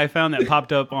video that I found that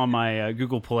popped up on my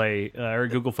Google Play or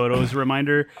Google Photos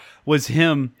reminder was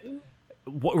him.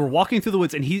 We're walking through the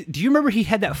woods, and do you remember he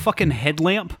had that fucking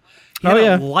headlamp? He had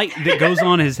a light that goes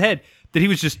on his head that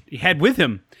he had with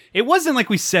him. It wasn't like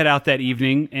we set out that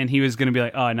evening and he was going to be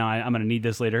like, oh no, I'm going to need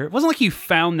this later. It wasn't like he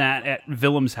found that at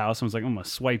Willem's house and was like, I'm going to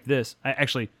swipe this.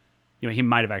 He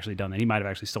might have actually done that. He might have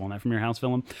actually stolen that from your house,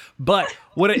 Willem. But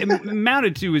what it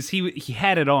amounted to is he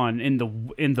had it on in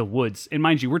the woods. And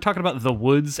mind you, we're talking about the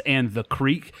woods and the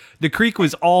creek. The creek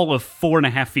was all of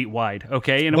 4.5 feet wide.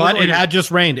 Okay, and But it had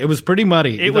just rained. It was pretty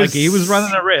muddy. He was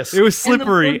running a risk. It was And the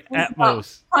slippery woods was at about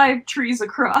most. 5 trees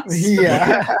across.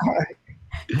 Yeah.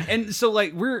 And so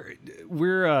like we're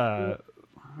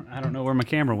I don't know where my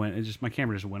camera went. My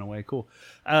camera just went away. Cool.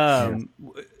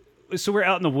 So we're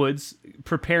out in the woods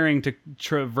preparing to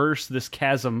traverse this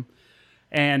chasm,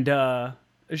 and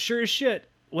sure as shit,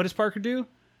 what does Parker do?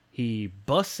 He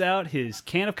busts out his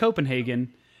can of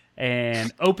Copenhagen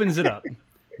and opens it up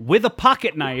with a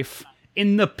pocket knife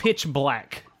in the pitch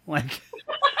black. Like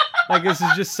this is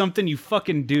just something you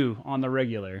fucking do on the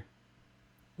regular.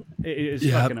 It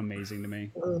is fucking amazing to me.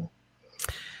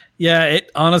 Yeah, it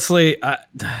honestly, I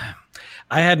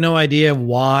had no idea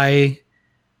why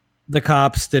the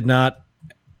cops did not.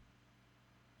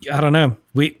 I don't know.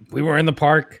 We were in the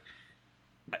park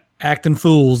acting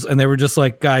fools, and they were just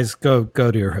like, "Guys, go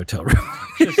to your hotel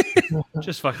room."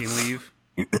 Just fucking leave.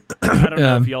 I don't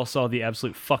know if y'all saw the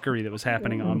absolute fuckery that was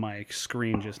happening on my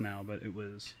screen just now, but it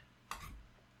was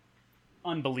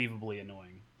unbelievably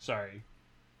annoying. Sorry.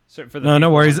 For the No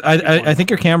people- worries. people- I think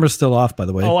your camera's still off, by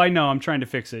the way. Oh, I know. I'm trying to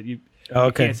fix it. You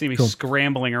Okay, can't see me cool.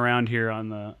 scrambling around here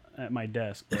at my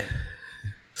desk. But.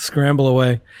 Scramble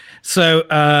away.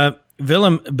 So,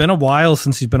 Willem, been a while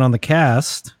since you've been on the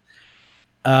cast.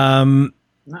 Not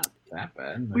that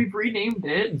bad. but- We've renamed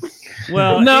it.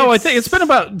 Well, No, I think it's been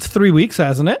about 3 weeks,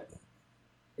 hasn't it?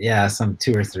 Yeah, some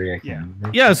 2 or 3. I can't Yeah. remember.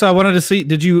 Yeah. So I wanted to see.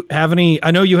 Did you have any? I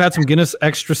know you had some Guinness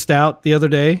Extra Stout the other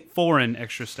day. foreign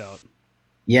extra stout.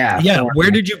 Yeah. Yeah.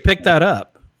 Where did you pick that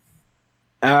up?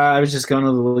 I was just going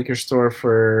to the liquor store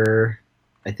for,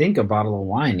 I think, a bottle of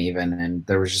wine even, and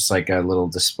there was just like a little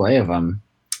display of them.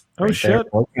 Oh shit!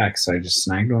 So I just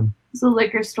snagged one. It's a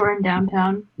liquor store in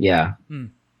downtown. Yeah.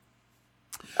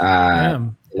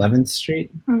 11th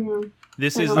Street. Mm-hmm.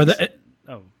 This is. Are the,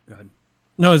 Oh, go ahead.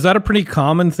 no, is that a pretty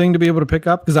common thing to be able to pick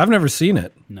up? Because I've never seen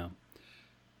it. No.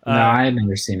 No, I had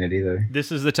never seen it either.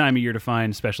 This is the time of year to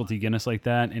find specialty Guinness like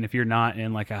that, and if you're not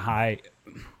in like a high,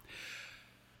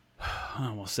 I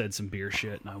almost said some beer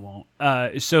shit, and I won't.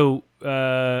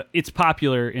 It's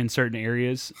popular in certain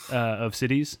areas of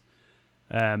cities,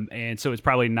 and so it's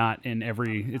probably not in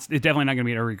every. It's definitely not going to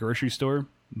be in every grocery store.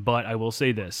 But I will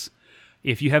say this: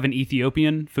 if you have an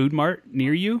Ethiopian food mart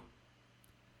near you,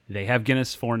 they have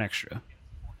Guinness for an extra.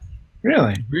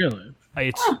 Really?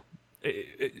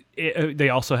 They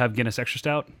also have Guinness Extra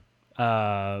Stout.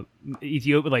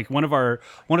 Ethiopia, like one of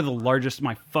the largest.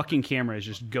 My fucking camera is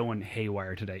just going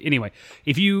haywire today. Anyway,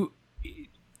 if you,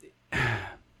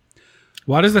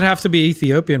 Why does it have to be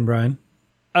Ethiopian, Brian?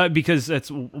 because that's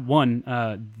one,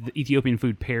 the Ethiopian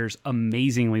food pairs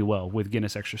amazingly well with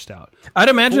Guinness Extra Stout. I'd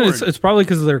imagine it's probably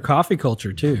because of their coffee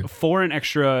culture too. For an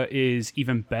extra is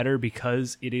even better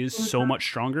because it is so much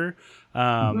stronger.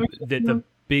 That the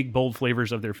big bold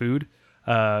flavors of their food.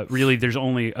 Really, there's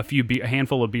only a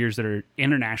handful of beers that are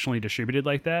internationally distributed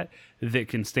like that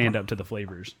can stand up to the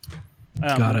flavors.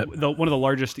 Got it. One of the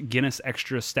largest Guinness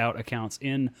Extra Stout accounts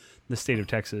in the state of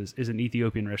Texas is an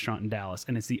Ethiopian restaurant in Dallas,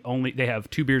 and it's they have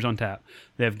 2 beers on tap.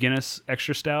 They have Guinness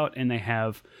Extra Stout, and they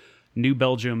have New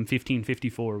Belgium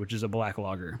 1554, which is a black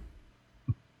lager.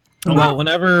 Well,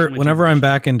 whenever I'm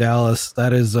back in Dallas,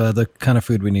 that is the kind of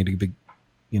food we need to be,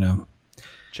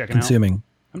 Checking consuming. out.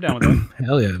 I'm down with that.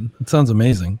 Hell yeah, it sounds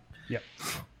amazing. Yep.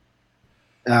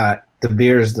 The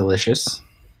beer is delicious.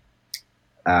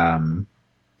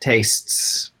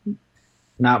 Tastes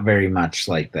not very much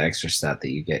like the extra stout that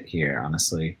you get here,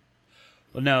 honestly.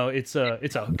 Well, no, it's a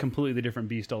completely different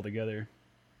beast altogether.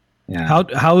 Yeah.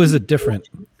 How is it different?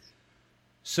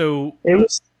 So It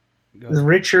was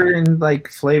richer in like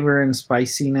flavor and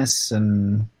spiciness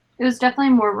and It was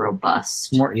definitely more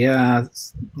robust. more. Yeah,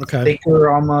 Okay.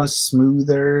 thicker, almost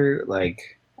smoother.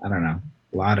 Like I don't know,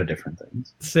 a lot of different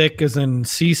things. Thick as in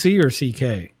CC or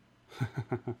CK?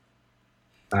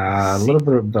 A little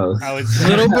bit of both. I would A say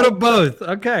little bit of both.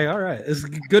 Okay, all right. It's a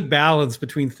good balance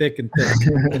between thick and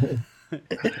thick.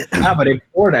 But it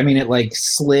poured. I mean, it like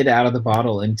slid out of the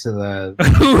bottle into the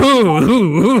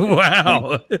Ooh,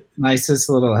 wow. nicest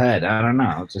little head. I don't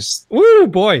know, just Woo,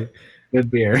 boy.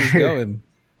 good beer. Going.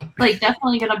 Like,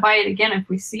 definitely gonna buy it again if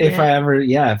we see If it.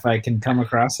 if I can come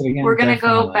across it again, We're gonna go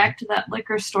definitely. back to that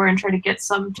liquor store and try to get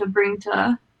some to bring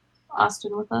to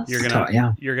Austin with us. you're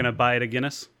gonna buy it a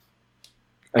Guinness.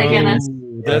 A Guinness.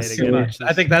 That's Buy it a Guinness.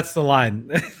 I think that's the line.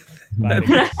 Buy it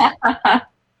a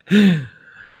Guinness.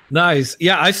 Nice.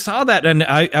 Yeah, I saw that and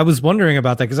I was wondering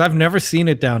about that because I've never seen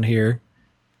it down here.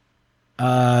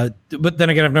 But then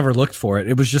again, I've never looked for it.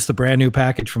 It was just a brand new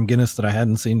package from Guinness that I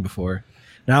hadn't seen before.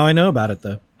 Now I know about it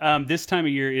though. This time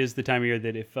of year is the time of year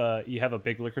that if you have a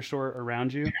big liquor store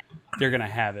around you, they're gonna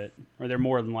have it, or they're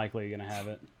more than likely gonna have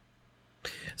it.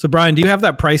 So Brian, do you have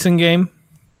that pricing game?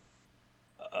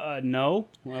 No,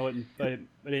 I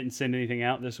didn't send anything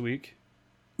out this week.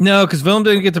 No, because Willem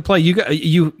didn't get to play. You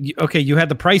had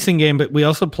the pricing game, but we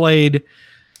also played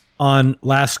on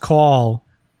last call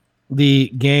the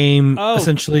game.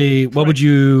 Essentially, what would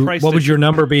your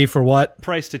number be for what?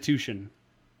 Price-titution.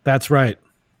 That's right.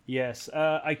 Yes,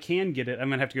 I can get it. I'm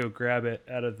gonna have to go grab it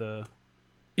out of the.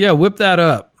 Yeah, whip that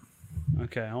up.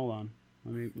 Okay, hold on.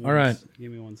 All right.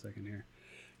 Give me 1 second here.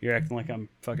 You're acting like I'm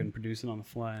fucking producing on the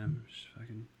fly. I'm just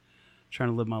fucking trying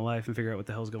to live my life and figure out what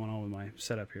the hell's going on with my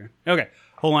setup here. Okay,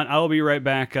 hold on. I will be right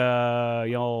back.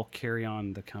 Y'all carry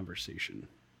on the conversation.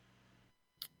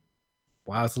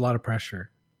 Wow, it's a lot of pressure.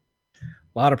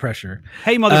 A lot of pressure.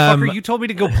 Hey, motherfucker! You told me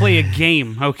to go play a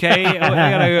game. Okay,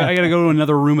 I gotta go to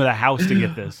another room of the house to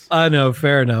get this. I know.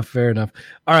 Fair enough. Fair enough.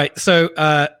 All right. So,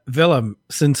 Willem,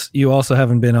 since you also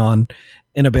haven't been on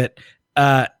in a bit,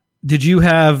 did you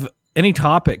have any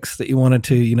topics that you wanted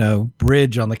to,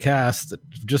 bridge on the cast that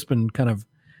have just been kind of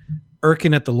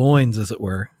irking at the loins, as it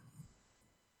were?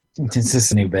 It's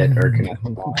just a new bit, irking at the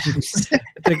loins. I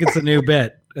think it's a new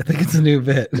bit.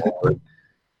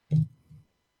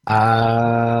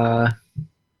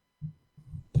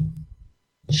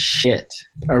 Shit.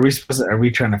 Are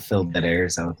we trying to fill dead air?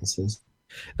 Is that what this is?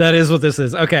 That is what this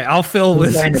is. Okay, I'll fill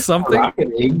with something.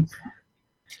 Rocket League.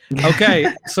 Okay,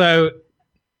 so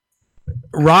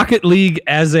Rocket League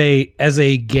as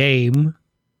a game,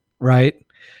 right?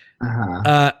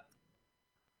 Uh-huh.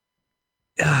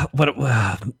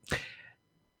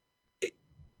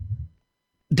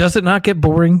 Does it not get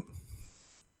boring?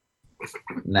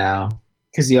 No,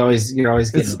 because you're always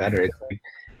getting better.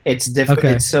 It's difficult.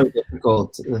 Okay. It's so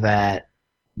difficult that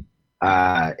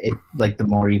it like the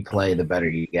more you play, the better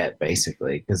you get,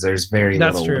 basically, because there's very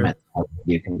little limit how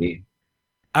good you can be.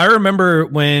 I remember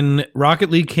when Rocket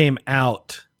League came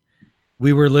out,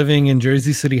 we were living in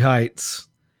Jersey City Heights,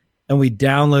 and we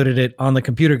downloaded it on the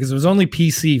computer because it was only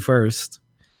PC first.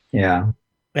 Yeah.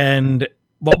 And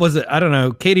what was it? I don't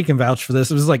know. Katie can vouch for this.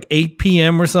 It was like 8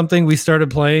 p.m. or something. We started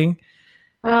playing,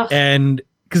 and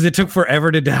because it took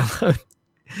forever to download.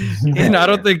 And I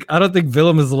don't think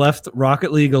Willem has left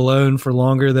Rocket League alone for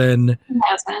longer than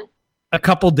a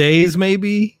couple days,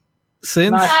 maybe.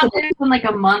 Since there's been like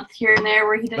a month here and there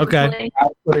where he didn't play. I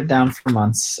put it down for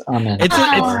months on it.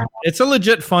 It's a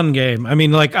legit fun game. I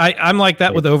mean, like I'm like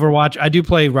that with Overwatch. I do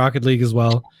play Rocket League as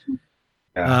well.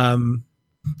 Yeah.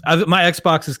 My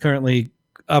Xbox is currently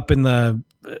up in the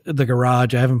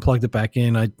garage. I haven't plugged it back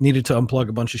in. I needed to unplug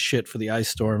a bunch of shit for the ice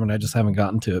storm, and I just haven't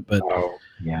gotten to it. But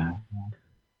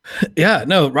yeah,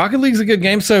 no, Rocket League's a good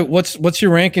game. So what's your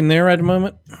ranking there at the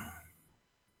moment?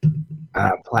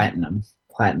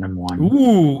 Platinum 1.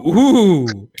 Ooh,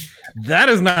 that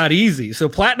is not easy. So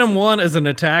Platinum 1 is an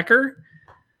attacker,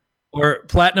 or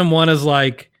Platinum 1 is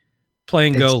like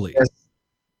playing goalie?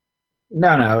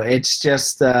 No, it's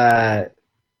just they're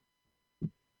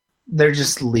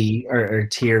just league or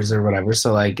tiers or whatever.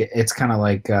 So like it's kind of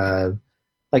like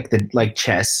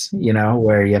chess,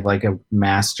 where you have like a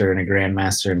master and a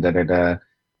grandmaster and da.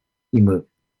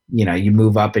 You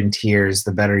move up in tiers.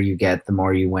 The better you get, the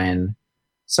more you win.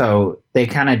 So they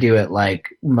kind of do it like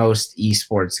most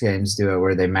esports games do it,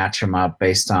 where they match them up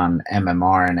based on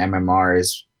MMR, and MMR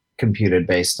is computed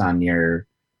based on your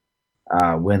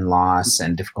win-loss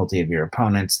and difficulty of your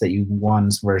opponents that you won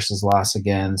versus lost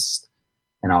against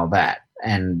and all that.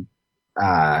 And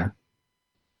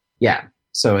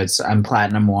so I'm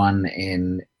Platinum 1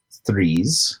 in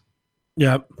 3s.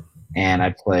 Yep. And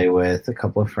I play with a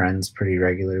couple of friends pretty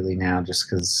regularly now, just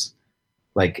because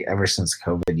like ever since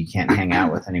COVID, you can't hang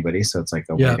out with anybody, so it's like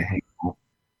a way to hang out.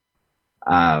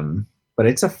 But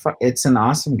it's an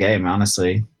awesome game,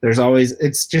 honestly.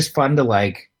 It's just fun to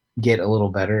like get a little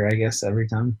better, I guess, every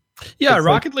time. Yeah,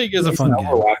 Rocket League is a fun game.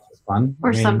 Overwatch is fun.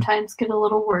 Or sometimes get a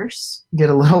little worse. Get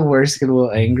a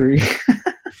little angry.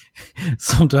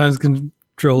 Sometimes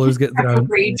controllers get thrown.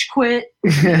 Rage quit.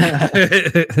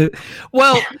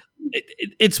 Well,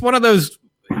 it's one of those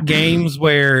games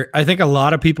where I think a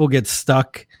lot of people get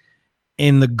stuck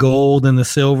in the gold and the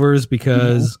silvers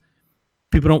because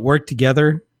people don't work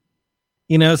together,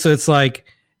 so it's like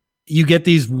you get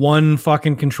these one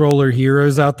fucking controller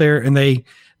heroes out there, and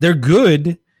they're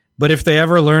good, but if they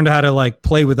ever learned how to like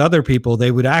play with other people,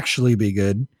 they would actually be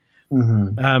good.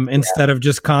 Instead of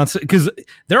just constant, because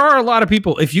there are a lot of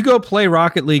people, if you go play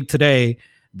Rocket League today,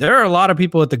 there are a lot of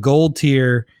people at the gold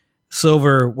tier,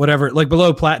 silver, whatever, like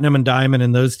below platinum and diamond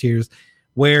and those tiers,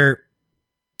 where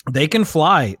they can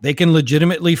fly. They can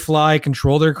legitimately fly,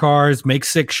 control their cars, make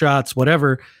 6 shots,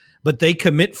 whatever, but they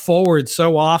commit forward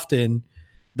so often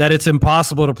that it's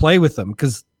impossible to play with them,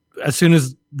 because as soon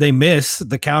as they miss,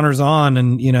 the counter's on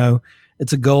and,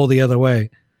 it's a goal the other way.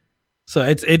 So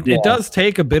it does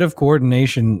take a bit of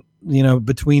coordination,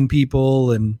 between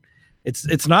people, and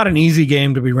it's not an easy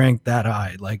game to be ranked that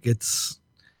high. Like it's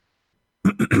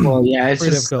well, yeah, it's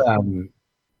just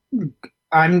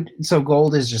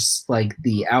gold is just like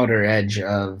the outer edge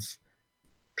of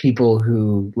people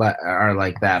who are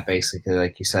like that, basically.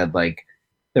 Like you said, like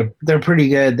they're pretty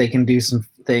good. They can do some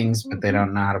things, but they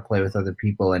don't know how to play with other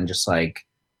people, and just like,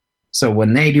 so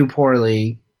when they do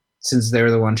poorly, since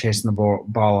they're the one chasing the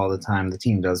ball all the time, the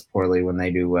team does poorly. When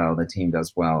they do well, the team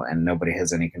does well, and nobody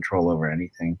has any control over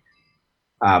anything.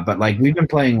 But like we've been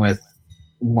playing with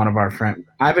one of our friends.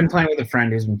 I've been playing with a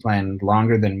friend who's been playing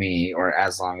longer than me, or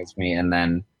as long as me, and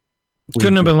then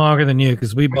couldn't have been longer than you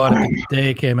because we bought it the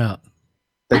day it came out.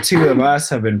 The two of us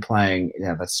have been playing.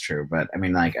 Yeah, that's true. But I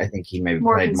mean, like I think he maybe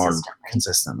played more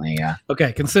consistently. Yeah.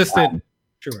 Okay, consistent.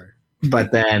 Sure.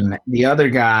 But then the other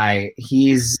guy,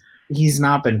 he's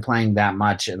not been playing that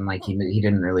much, and like he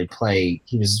didn't really play.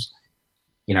 He was,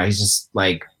 he's just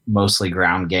like mostly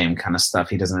ground game kind of stuff.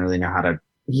 He doesn't really know how to.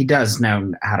 He does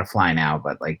know how to fly now,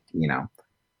 but like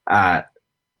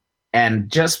and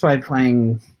just by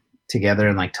playing together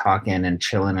and like talking and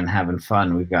chilling and having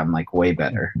fun, we've gotten like way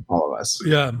better, all of us.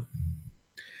 Yeah.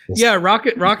 Yeah,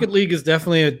 Rocket League is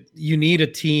definitely you need a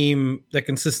team that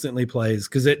consistently plays,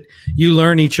 because you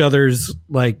learn each other's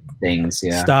like things,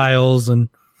 styles, and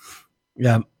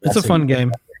it's a fun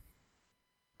game.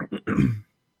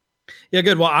 Yeah,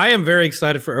 good. Well, I am very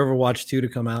excited for Overwatch 2 to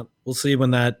come out. We'll see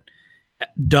when that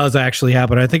does actually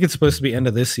happen. I think it's supposed to be end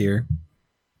of this year.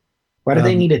 Why do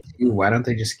they need it 2? Why don't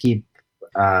they just keep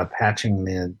patching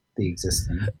the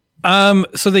existing?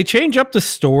 So they change up the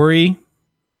story,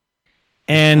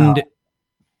 and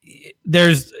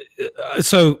there's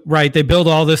they build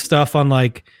all this stuff on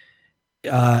like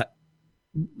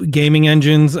gaming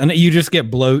engines, and you just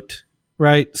get bloat,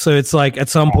 right? So it's like at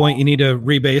some point you need to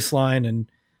rebaseline and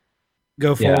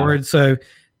go forward. So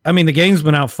I mean, the game's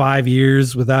been out 5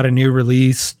 years without a new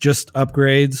release, just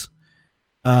upgrades.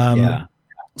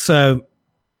 So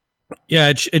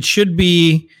yeah, it should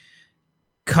be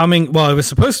coming. Well, it was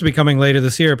supposed to be coming later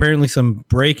this year. Apparently some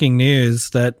breaking news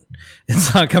that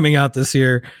it's not coming out this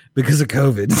year because of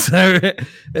COVID. So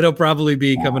it'll probably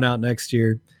be coming out next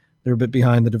year. They're a bit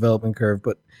behind the development curve,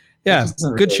 but yeah,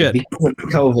 good shit.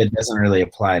 COVID doesn't really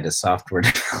apply to software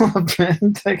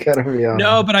development. I gotta be honest.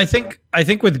 No, but I think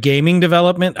with gaming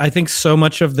development, I think so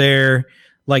much of their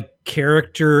like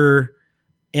character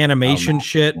animation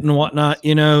shit and whatnot,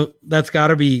 that's got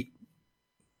to be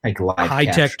like high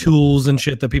tech tools and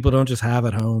shit that people don't just have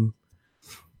at home.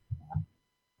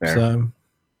 Fair. So,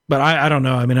 but I don't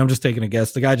know. I mean, I'm just taking a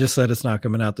guess. The guy just said it's not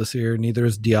coming out this year. Neither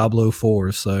is Diablo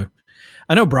 4. So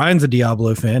I know Brian's a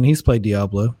Diablo fan. He's played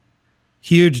Diablo.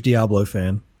 Huge Diablo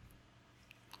fan.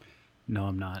 No,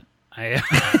 I'm not.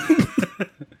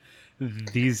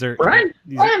 These are Brian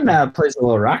plays a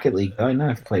little Rocket League. I know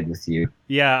I've played with you.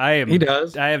 Yeah, I am. He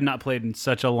does. I have not played in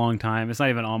such a long time. It's not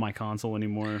even on my console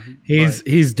anymore. He's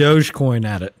Dogecoin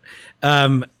at it. I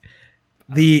don't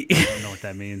know what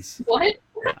that means. What?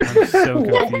 I'm so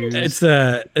confused.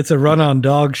 It's a run on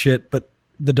dog shit, but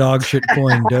the dog shit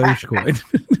coin Dogecoin.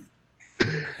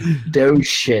 Doge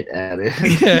shit at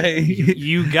it.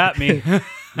 You got me.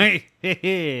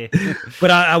 But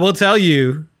I will tell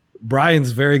you, Brian's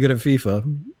very good at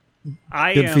FIFA.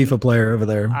 FIFA player over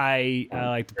there. I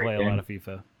like to play a lot of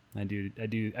FIFA. I do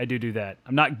that.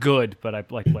 I'm not good, but I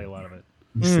like to play a lot of it.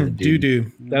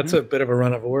 Do. That's a bit of a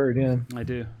run of a word, yeah. I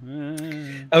do.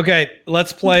 Okay,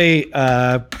 let's play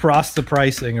the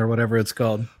pricing or whatever it's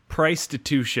called.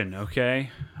 Pricestitution,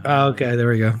 okay? Okay, there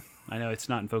we go. I know it's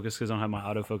not in focus because I don't have my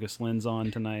autofocus lens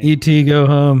on tonight. E.T. go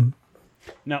home.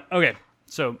 No, okay.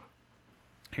 So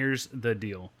here's the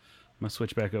deal. I'm going to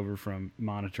switch back over from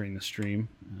monitoring the stream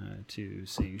to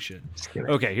seeing shit.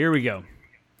 Okay, here we go.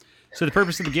 So the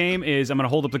purpose of the game is I'm going to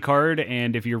hold up the card,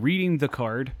 and if you're reading the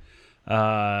card...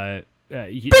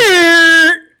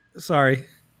 Sorry.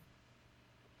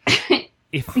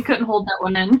 If You couldn't hold that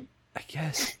one in. I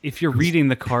guess if you're reading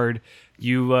the card,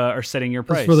 you are setting your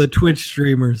price. That's for the Twitch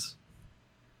streamers.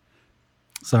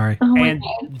 Sorry. Oh my And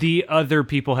God. the other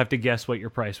people have to guess what your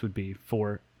price would be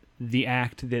for the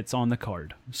act that's on the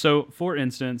card. So, for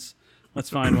instance,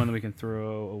 let's find one that we can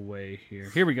throw away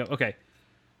here. Here we go. Okay.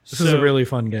 This is a really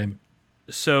fun game.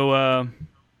 So,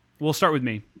 we'll start with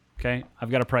me. Okay.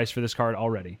 I've got a price for this card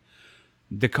already.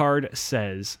 The card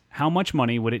says, how much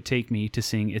money would it take me to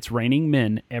sing It's Raining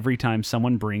Men every time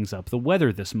someone brings up the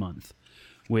weather this month?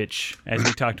 Which, as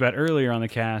we talked about earlier on the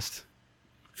cast,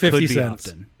 50 could be cents.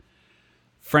 often.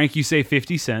 Frank, you say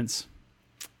 50 cents.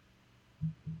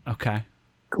 Okay.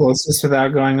 Closest without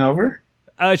going over?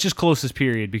 It's just closest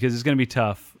period because it's going to be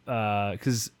tough.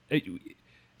 Because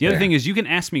the other thing is you can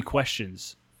ask me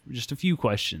questions, just a few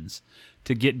questions,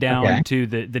 to get down to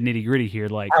the nitty gritty here.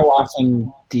 Like, how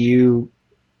often do you?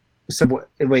 So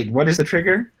wait, what is the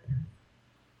trigger?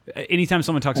 Anytime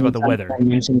someone talks about the weather,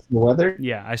 mentions the weather.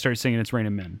 yeah, I start singing "It's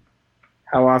Raining Men."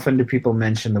 How often do people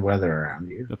mention the weather around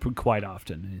you? Quite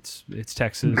often. It's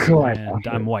Texas, Quite and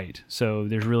often. I'm white, so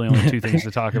there's really only two things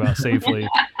to talk about safely.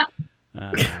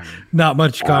 Not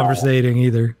much conversating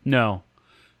either. No,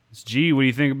 it's gee, what do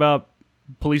you think about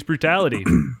police brutality?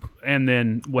 And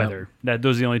then weather.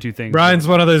 Those are the only two things. Brian's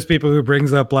one of those people who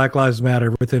brings up Black Lives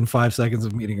Matter within 5 seconds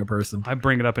of meeting a person. I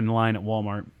bring it up in line at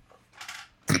Walmart.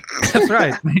 That's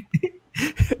right.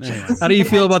 Anyway. How do you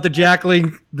feel about the Jack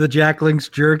Link's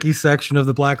jerky section of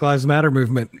the Black Lives Matter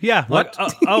movement? Yeah. What?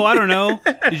 I don't know.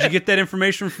 Did you get that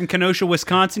information from Kenosha,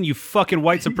 Wisconsin? You fucking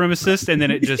white supremacist. And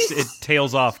then it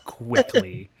tails off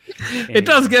quickly. It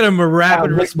does get a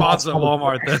rapid response at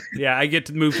Walmart, though. Yeah, I get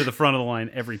to move to the front of the line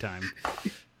every time.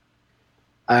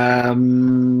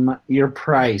 Your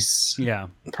price. Yeah.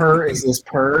 Is this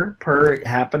per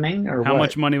happening or How what?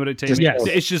 much money would it take? Just- Yeah,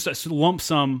 it's just a lump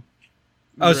sum.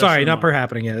 Oh, the rest sorry, of the not month. per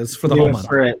happening. Yeah, it's for the Do whole it month.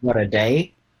 for a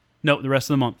day? No, the rest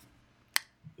of the month.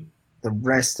 The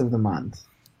rest of the month.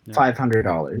 Yeah.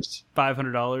 $500.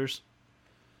 $500.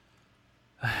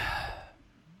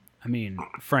 I mean,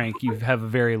 Frank, you have a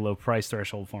very low price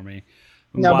threshold for me.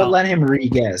 No, Wow. but let him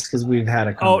re-guess because we've had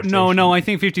a Oh, conversation. no, I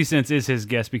think 50 cents is his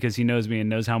guess because he knows me and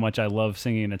knows how much I love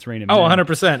singing It's Raining Men. Oh,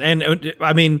 100%. And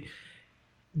I mean,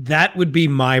 that would be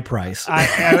my price.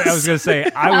 I was going to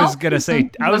say, I was going to say,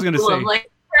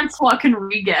 Francois can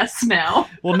re-guess now.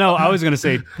 Well, no, I was gonna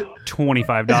say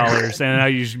 $25, and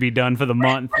I should be done for the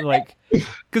month. Like,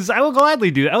 because I will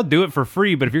gladly do that. I'll do it for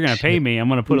free. But if you're gonna pay me, I'm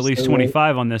gonna put at least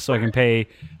 25 on this, so I can play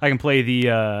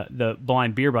the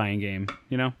blind beer buying game.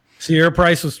 You know. So your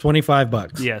price was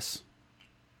 $25. Yes.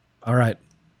 All right.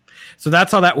 So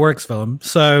that's how that works, Willem.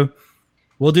 So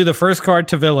we'll do the first card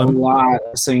to A Willem. lot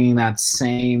of singing that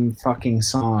same fucking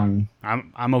song.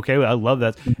 I'm okay with it. I love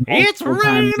that. It's multiple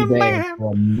times a raining day man.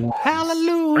 for months.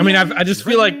 Hallelujah. I mean, I just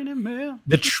feel like Raining man.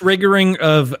 the triggering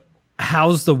of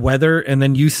how's the weather and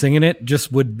then you singing it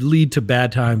just would lead to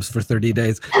bad times for 30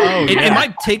 days. Oh, It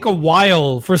might take a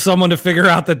while for someone to figure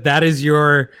out that is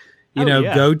your,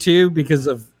 go-to because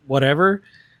of whatever.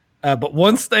 But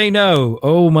once they know,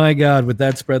 oh my God, would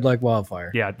that spread like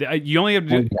wildfire? Yeah, you only have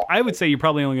to do. I would say you're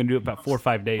probably only going to do it about 4 or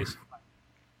 5 days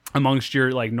amongst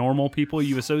your like normal people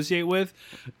you associate with,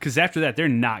 because after that they're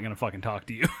not going to fucking talk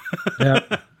to you. Yeah.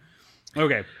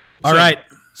 Okay. All right.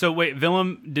 So wait,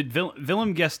 Willem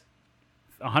guessed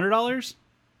 $100?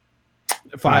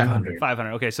 500.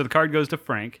 500. Okay, so the card goes to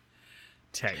Frank.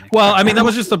 Technically. Well, I mean, that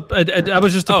was just a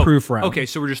proof round. Okay,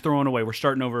 so we're just throwing away. We're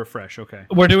starting over afresh. Okay.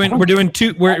 We're doing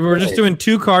two. We're just doing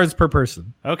 2 cards per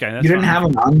person. Okay, that's You didn't fine. have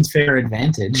an unfair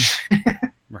advantage.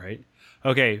 Right.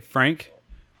 Okay, Frank,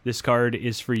 this card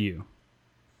is for you.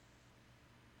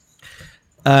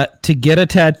 To get a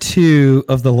tattoo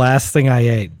of the last thing I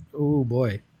ate. Oh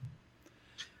boy.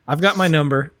 I've got my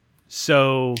number.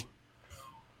 So,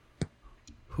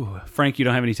 Frank, you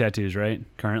don't have any tattoos, right?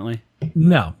 Currently.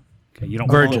 No. Okay, you don't.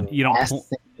 Virgin. You don't. Last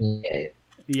thing you ate.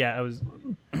 Yeah, I was.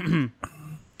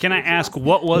 Can I ask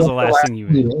what was the last thing you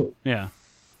ate? Yeah.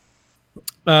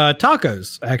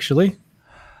 Tacos, actually.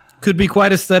 Could be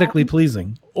quite aesthetically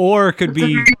pleasing. Or it could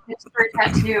be, It's for a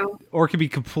tattoo. or it could be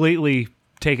completely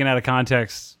taken out of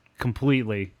context.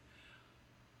 Completely.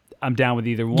 I'm down with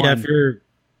either one. Yeah, if you're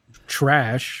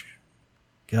trash.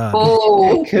 God.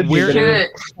 Oh, Could be We're-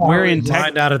 shit. We're in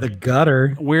Blind out of the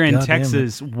gutter. We're in God damn it.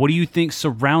 Texas. What do you think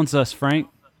surrounds us, Frank?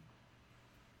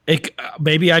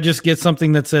 Maybe I just get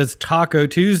something that says Taco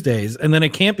Tuesdays, and then it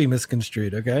can't be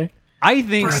misconstrued, okay? I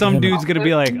think some dude's gonna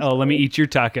be like, "Oh, let me eat your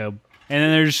taco," and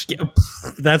then there's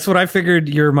That's what I figured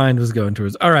your mind was going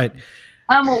towards. All right.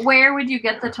 Where would you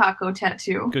get the taco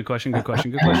tattoo? good question. Good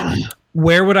question. Good question.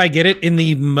 Where would I get it? In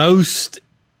the most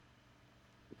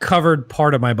covered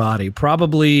part of my body.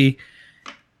 Probably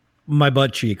my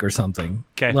butt cheek or something.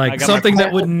 Okay, I Like got something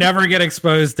that would never get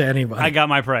exposed to anybody. I got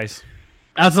my price.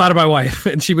 Outside of my wife,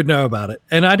 and she would know about it.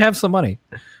 And I'd have some money.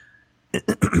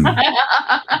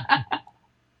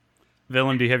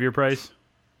 Villain, do you have your price?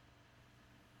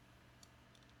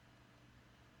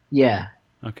 Yeah.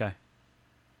 Okay.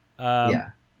 Yeah.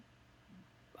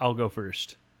 I'll go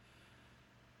first.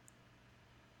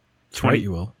 Right,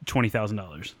 you will.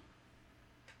 $20,000.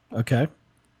 Okay.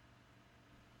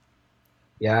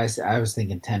 Yeah, I was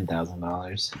thinking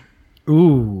 $10,000.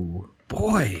 Ooh,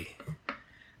 boy.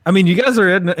 I mean, you guys are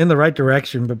in the right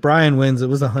direction, but Brian wins. It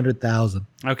was 100,000.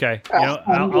 Okay. You know,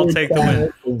 I'll take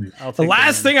the win. I'll take The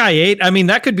last thing I ate, I mean,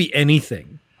 that could be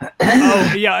anything.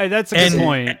 Oh yeah, that's a good And-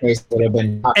 point. It would have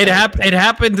been. It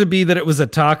happened to be that it was a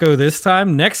taco this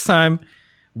time. Next time,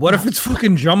 what if it's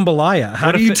fucking jambalaya? How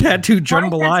What do if you it- tattoo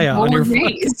jambalaya on your?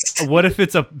 Bolognese. What if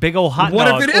it's a big old hot What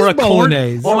dog if it is or a corn?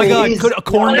 bolognese? Oh my god, could a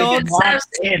corn What if dog? it's- Locks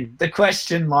in. The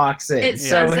question locks in. It so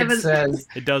says it if it's- says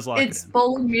It does lock It's it in.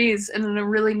 bolognese, and in a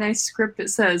really nice script, it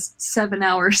says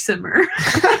 7-hour simmer.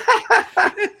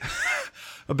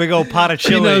 A big old pot of She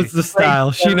chili. knows the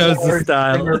style. She knows the Finger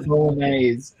style.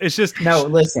 bolognese. It's just No,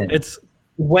 listen. It's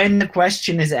When the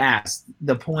question is asked,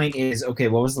 the point is, okay,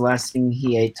 what was the last thing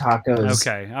he ate? Tacos.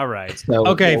 okay. All right. So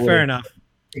okay. what Fair would- enough.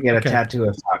 To get a Okay. tattoo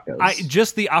of tacos.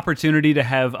 Just the opportunity to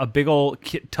have a big old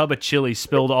tub of chili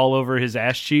spilled all over his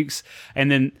ass cheeks,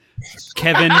 and then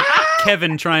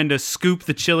Kevin trying to scoop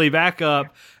the chili back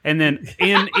up, and then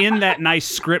in that nice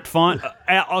script font,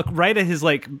 right at his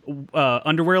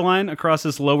underwear line across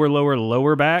his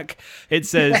lower back, it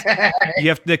says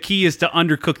the key is to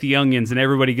undercook the onions, and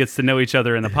everybody gets to know each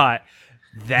other in the pot.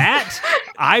 That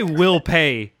I will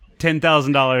pay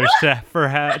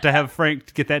 $10,000 to have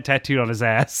Frank get that tattooed on his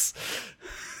ass.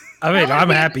 I mean, I'm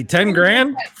happy. 10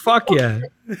 grand? Fuck yeah.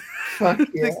 Fuck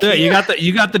yeah. Yeah, you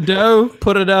got the dough.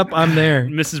 Put it up. I'm there.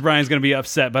 Mrs. Bryan's going to be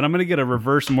upset, but I'm going to get a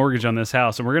reverse mortgage on this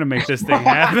house, and we're going to make this thing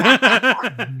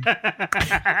happen.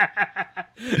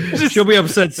 She'll be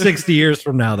upset 60 years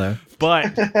from now, though.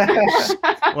 But, Got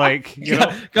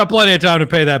plenty of time to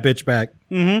pay that bitch back.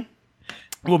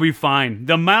 we'll be fine.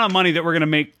 The amount of money that we're going to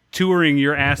make touring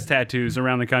your ass tattoos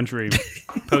around the country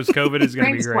post-COVID is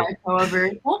going to be Frank's great. wife,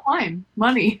 however, well, fine,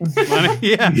 money. Money?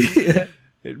 Yeah.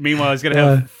 Meanwhile, he's gonna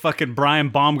have fucking Brian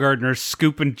Baumgartner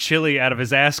scooping chili out of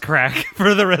his ass crack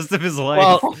for the rest of his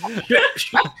life. Well,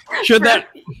 should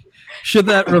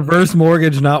that reverse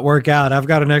mortgage not work out, I've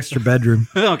got an extra bedroom.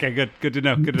 Okay, good to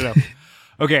know. Good to know.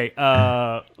 Okay,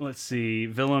 let's see.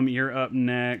 Willem, you're up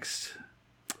next.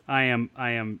 I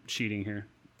am cheating here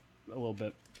a little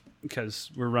bit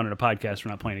because we're running a podcast. We're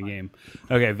not playing a game.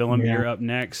 Okay, Willem, you're up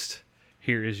next.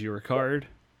 Here is your card.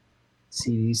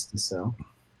 CDs to sell.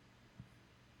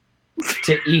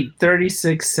 To eat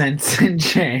 36 cents and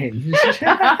change.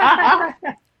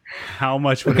 How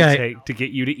much would it take to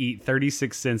get you to eat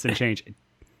 36 cents and change?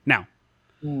 Now,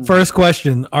 first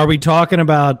question: are we talking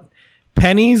about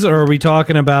pennies, or are we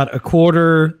talking about a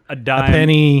quarter, a dime, a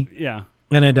penny, yeah,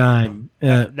 and a dime?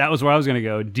 That was where I was going to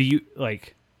go. Do you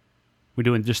like? We're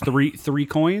doing just three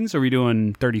coins, or are we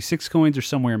doing 36 coins, or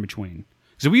somewhere in between?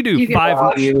 So we do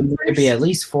 5. It would be at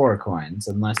least 4 coins,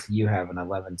 unless you have an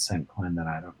 11-cent coin that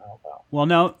I don't know about. Well,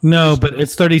 no, but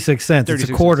it's 36 cents.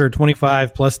 36 it's a quarter, cents.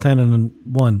 25 plus 10 and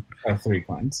 1. 3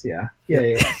 coins. Yeah. He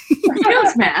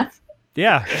knows math.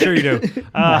 Yeah, sure you do.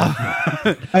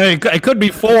 I mean, it could be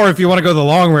 4 if you want to go the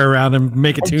long way around and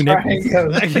make it 2 nickels.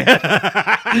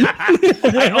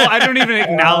 I don't even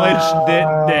acknowledge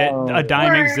that a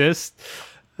dime exists.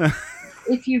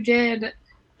 If you did.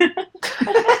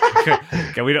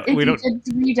 Okay, we don't. Did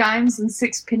 3 dimes and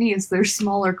 6 pennies, they're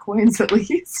smaller coins at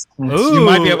least. Ooh, you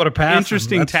might be able to pass.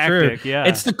 Interesting tactic. True. Yeah,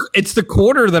 it's the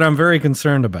quarter that I'm very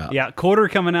concerned about. Yeah, quarter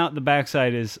coming out the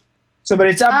backside is. So, but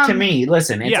it's up to me.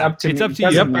 Listen, it's up to me. It's up to you.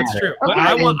 Yep, that's true. Okay,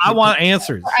 I want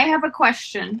answers. I have a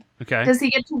question. Okay. Does he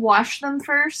get to wash them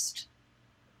first?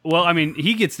 Well, I mean,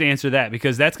 he gets to answer that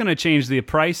because that's going to change the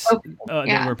price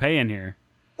that we're paying here.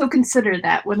 So consider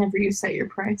that whenever you set your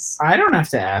price. I don't have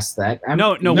to ask that.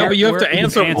 No, but you have to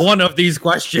answer one of these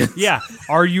questions. Yeah.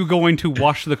 Are you going to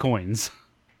wash the coins?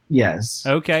 Yes.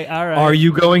 Okay, all right. Are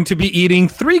you going to be eating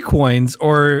 3 coins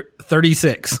or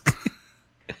 36?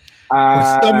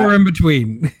 Or somewhere in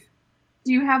between.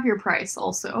 Do you have your price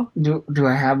also? Do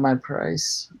I have my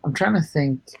price? I'm trying to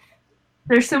think.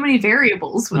 There's so many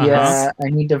variables with this. I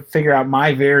need to figure out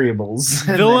my variables.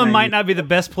 Willem might not be the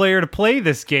best player to play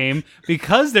this game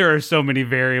because there are so many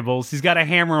variables. He's got to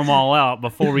hammer them all out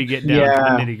before we get down to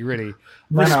the nitty gritty.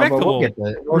 Respectable.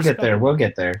 We'll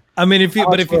get there. I mean, if you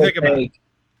think about it,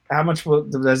 how much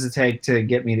does it take to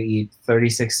get me to eat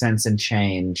 36 cents and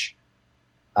change?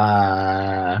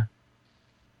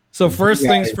 So first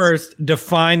things first,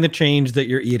 define the change that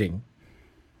you're eating.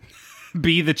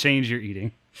 Be the change you're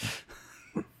eating.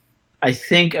 I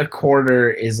think a quarter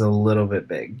is a little bit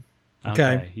big.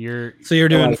 Okay. You're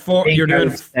doing 4. You're doing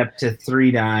step to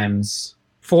 3 dimes.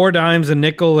 4 dimes, a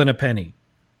nickel, and a penny.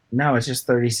 No, it's just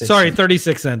 36. Sorry,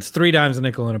 36 cents. 3 dimes, a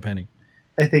nickel, and a penny.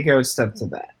 I think I would step to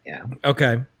that. Yeah.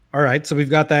 Okay. All right. So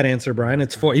we've got that answer, Brian.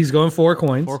 It's 4. He's going 4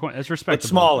 coins. 4 coins. That's respectable. But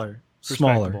smaller.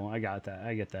 Smaller. I got that.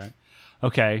 I get that.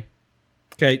 Okay.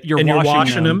 Okay. You're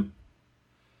washing them.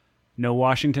 No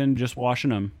Washington, just washing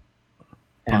them.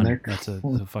 And that's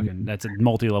a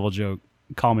multi-level joke.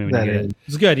 Call me when you get it.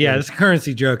 It's good. Yeah, it's a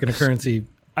currency joke and a currency.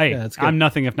 I'm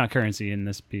nothing if not currency in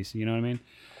this piece. You know what I mean?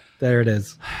 There it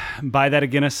is. Buy that at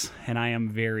Guinness, and I am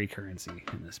very currency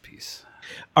in this piece.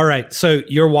 All right, so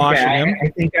you're washing them. I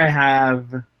think I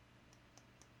have.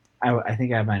 I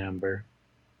think I have my number.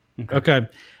 Okay.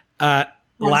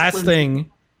 Last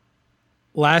thing.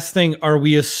 Are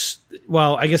we?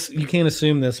 Well, I guess you can't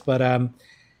assume this, but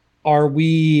are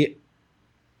we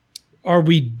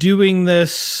doing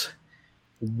this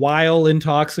while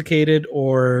intoxicated,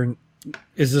 or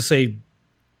is this a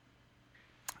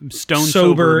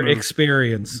sober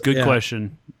experience? Good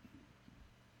question.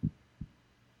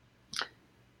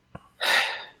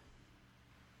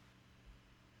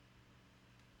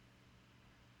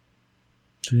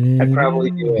 I'd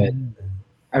probably do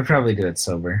it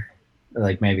sober.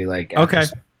 Maybe okay.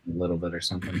 A little bit or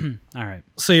something. All right.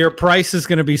 So your price is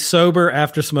going to be sober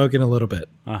after smoking a little bit.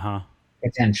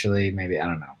 Potentially, maybe, I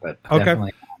don't know, but okay.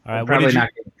 Definitely. All right. Probably not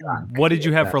getting drunk. What did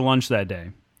you have for lunch that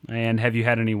day? And have you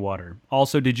had any water?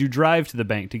 Also, did you drive to the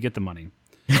bank to get the money?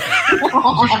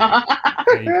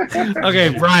 Okay,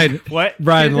 Brian. What?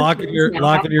 Brian, lock in your guess.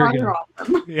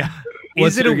 Yeah.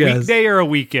 Is it a weekday or a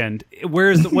weekend?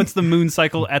 What's the moon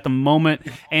cycle at the moment?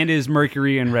 And is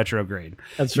Mercury in retrograde?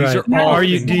 That's right.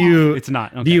 It's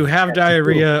not. Okay. Do you have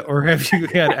diarrhea, or have you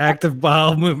had active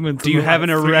bowel movements? Do you have an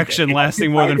erection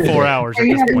lasting more than 4 hours at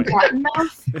this point?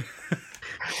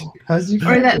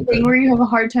 Or that thing where you have a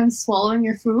hard time swallowing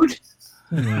your food?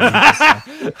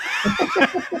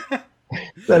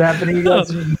 That happened to you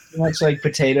guys when you eat too much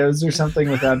potatoes or something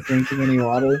without drinking any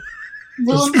water?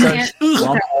 Willem can't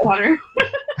drink water.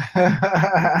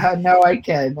 No, I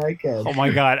can. Oh my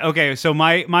god. Okay, so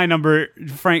my number,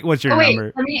 Frank. What's your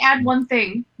number? Let me add one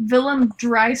thing. Willem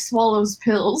dry swallows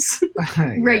pills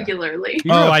regularly.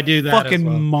 You're I do that. Fucking as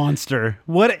well. monster.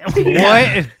 What?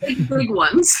 What? Big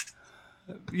ones.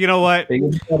 You know what? Big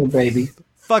and better, baby.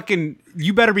 Fucking,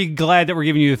 you better be glad that we're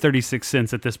giving you the 36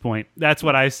 cents at this point. That's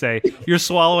what I say. You're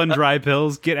swallowing dry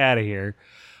pills. Get out of here.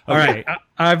 All right,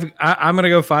 I'm gonna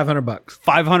go $500.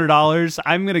 $500.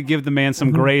 I'm gonna give the man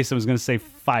some grace. I was gonna say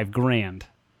 $5,000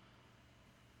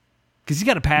 because you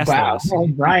got to pass Wow, those. well,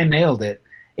 Brian nailed it.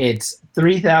 It's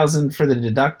 $3,000 for the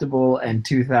deductible and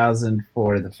 $2,000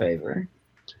 for the favor.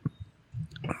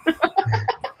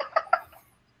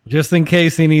 Just in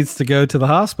case he needs to go to the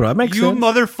hospital. That makes You sense.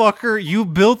 motherfucker! You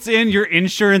built in your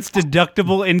insurance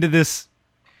deductible into this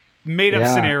made-up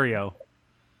Yeah. scenario.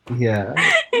 Yeah.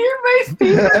 You're my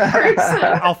favorite person.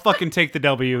 I'll fucking take the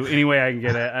W any way I can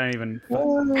get it. I don't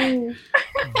even.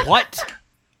 What?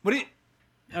 What do you?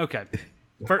 Okay.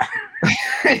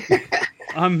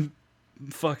 I'm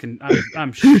fucking.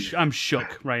 I'm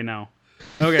shook right now.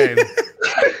 Okay.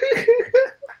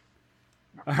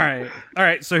 All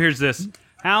right. So here's this.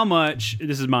 How much?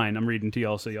 This is mine. I'm reading to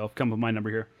y'all, so y'all come with my number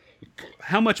here.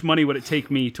 How much money would it take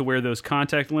me to wear those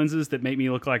contact lenses that make me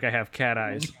look like I have cat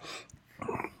eyes?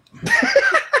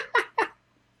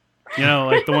 You know,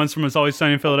 like the ones from It's Always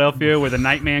Sunny in Philadelphia, where the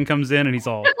night man comes in and he's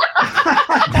all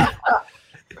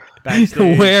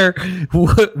backstage.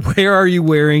 Where are you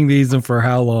wearing these and for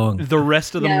how long? The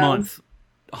rest of the Yeah. month,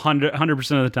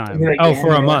 100% of the time, Oh,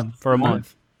 for a month. for a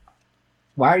month.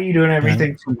 Why are you doing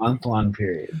everything for month-long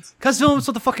periods? Because that's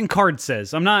what the fucking card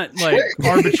says. I'm not like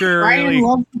arbitrarily. Brian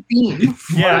loves the theme.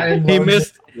 Yeah, Brian He loves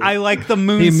missed. I like the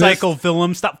moon He missed- cycle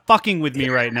film. Stop fucking with me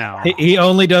right now. He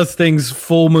only does things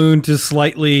full moon to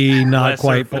slightly not Lesser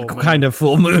quite, full but moon. kind of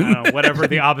full I moon. don't know, whatever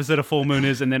the opposite of full moon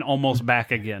is, and then almost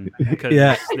back again. Because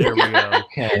Yeah. there we go.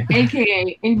 Okay.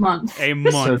 AKA a month. A So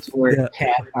month. to wear Yeah.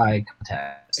 cat eye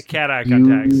contacts. Cat eye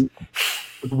contacts.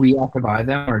 We have to buy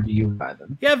them, or do you buy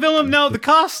them? Yeah, Willem, no, the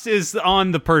cost is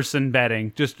on the person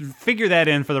betting. Just figure that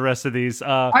in for the rest of these.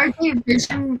 Are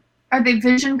they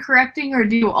vision correcting, or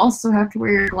do you also have to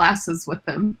wear your glasses with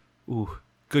them? Ooh,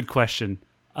 good question.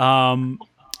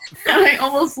 And I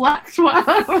almost laughed while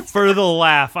I was. For the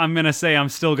laugh, I'm gonna say I'm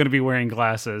still gonna be wearing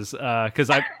glasses because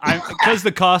because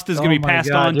the cost is gonna be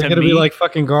passed on You're to gonna me. be like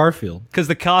fucking Garfield. Because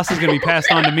the cost is gonna be passed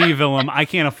on to me, Willem. I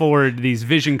can't afford these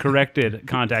vision corrected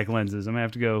contact lenses. I'm gonna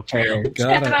have to go Got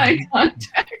it. Eye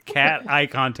contact. cat eye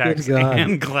contacts Good God.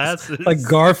 and glasses.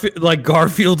 Like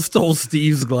Garfield stole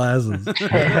Steve's glasses.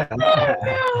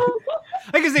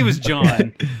 I guess he was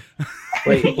John.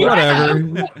 Wait,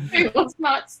 Whatever. It was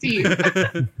not Steve.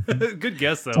 Good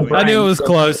guess though. I knew it was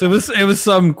close. It was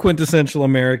some quintessential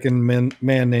American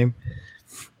man name.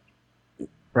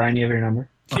 Brian, you have your number?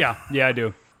 Yeah, I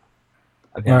do.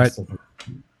 Okay, All right. so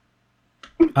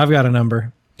I've got a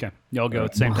number. Okay, y'all go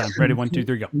at the same time. Ready? 1, 2,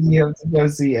 3, go. you have to go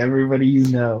see everybody you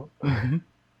know.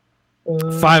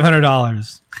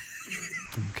 $500.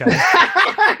 Okay.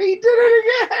 He did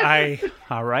it again.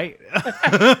 All right.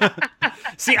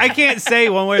 See, I can't say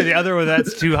one way or the other whether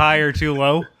that's too high or too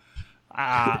low,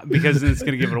 because then it's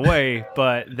going to give it away.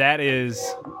 But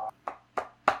that's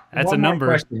One a more number.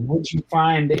 question. Would you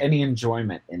find any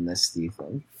enjoyment in this, Steve?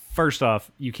 First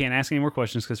off, you can't ask any more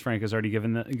questions because Frank has already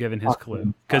given his Okay.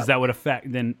 clue. Because that would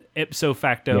affect then ipso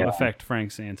facto Yeah. affect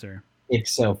Frank's answer.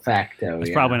 Ipso facto. It's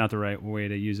yeah. probably not the right way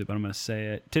to use it, but I'm going to say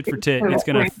it. Tit for tit. It's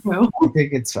Right, going to no.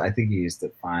 I think you used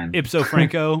it fine. ipso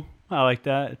Franco. I like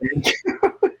that.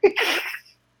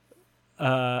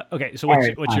 Okay, so All what's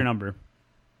right, your fine. number?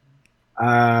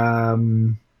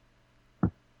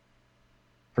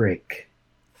 Frick.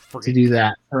 To do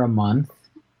that for a month,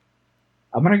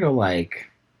 I'm gonna go like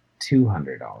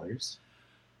 $200.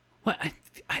 What?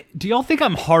 Do y'all think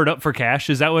I'm hard up for cash?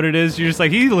 Is that what it is? You're just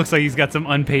like, he looks like he's got some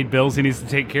unpaid bills he needs to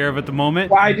take care of at the moment.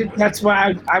 Well, that's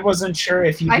why I wasn't sure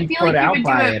if you'd I be feel put like you out would do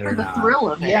by it it for or the not. thrill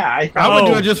of it. Yeah, I thought would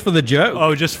do Oh. it just for the joke.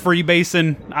 Oh, just free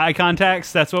basing eye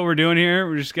contacts. That's what we're doing here.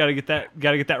 We just gotta get that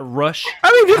rush.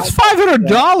 I mean, it's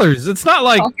 $500. It's not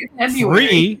like Fucking February.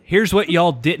 free. Here's what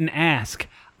y'all didn't ask.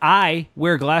 I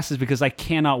wear glasses because I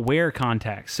cannot wear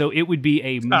contacts. So it would be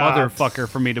a motherfucker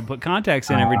for me to put contacts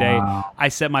in every day. I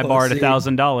set my bar at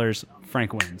 $1,000.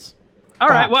 Frank wins. All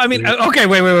right. Well, I mean, okay.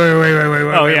 Wait.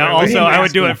 Oh yeah. Also, I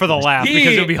would do asking it for the laugh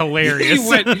because it would be hilarious.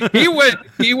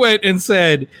 He went and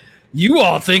said, "You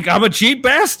all think I'm a cheap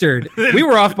bastard." We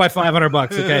were off by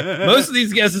 $500. Okay. Most of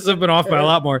these guesses have been off by a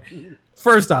lot more.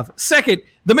 First off. Second,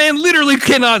 the man literally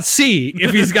cannot see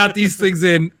if he's got these things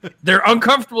in. They're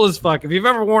uncomfortable as fuck. If you've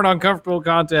ever worn uncomfortable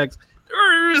contacts,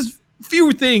 they're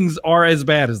few things are as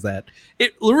bad as that.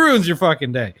 It ruins your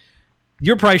fucking day.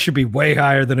 Your price should be way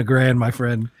higher than $1,000, my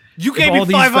friend. You gave me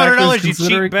 $500, you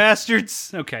cheap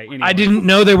bastards. Okay. Anyway. I didn't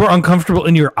know they were uncomfortable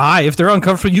in your eye. If they're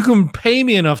uncomfortable, you can pay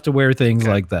me enough to wear things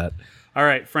like that. All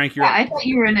right, Frank, you're. Yeah, I thought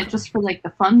you were in it just for like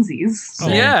the funsies. Oh,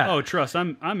 yeah. Oh, trust.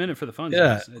 I'm in it for the funsies.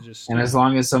 Yeah. And as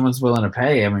long as someone's willing to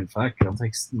pay, I mean, fuck, it'll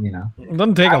take, It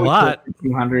doesn't take a lot.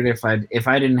 200 if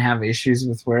I didn't have issues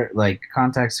with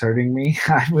contacts hurting me,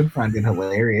 I would find it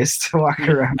hilarious to walk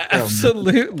around.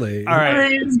 Absolutely. All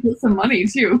right. Just get some money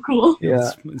too. Cool.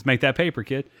 Yeah. Let's make that paper,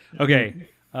 kid. Okay.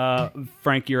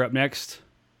 Frank, you're up next.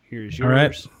 Here's yours. All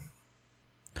right.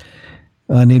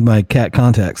 I need my cat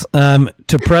contacts.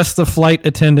 To press the flight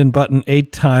attendant button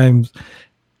 8 times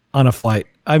on a flight.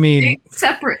 I mean, 8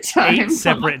 separate times. 8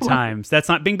 separate times. That's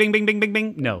not bing, bing, bing, bing, bing,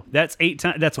 bing. No, that's 8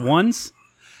 times. That's ones.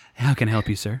 How can I help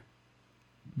you, sir?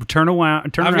 Turn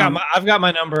around. I've got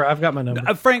my number.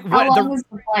 Frank, How long is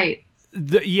the flight?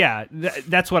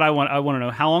 That's what I want. I want to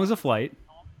know. How long is the flight?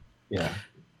 Yeah.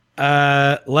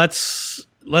 Let's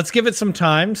give it some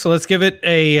time. So let's give it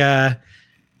a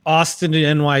Austin to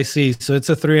NYC. So it's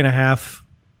a 3.5.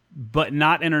 But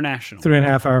not international.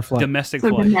 3.5 hour flight. Domestic So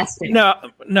flight. domestic. No.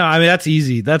 I mean that's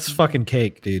easy. That's fucking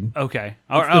cake, dude. Okay.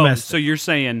 domestic. So you're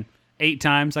saying 8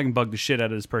 times? I can bug the shit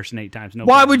out of this person 8 times. No.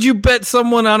 Why problem. would you bet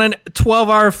someone on a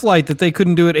 12-hour flight that they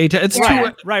couldn't do it 8 times? It's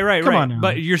Yeah. Right. Come on now.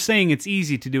 But you're saying it's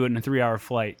easy to do it in a 3-hour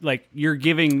flight. Like you're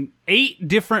giving 8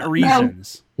 different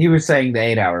reasons. He was saying the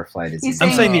 8-hour flight is He's easy.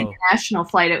 saying saying the the- international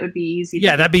flight, it would be easy.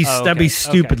 Yeah, that'd be okay.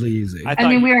 stupidly easy. I I thought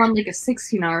mean, we were on like a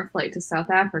 16-hour flight to South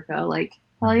Africa. Like,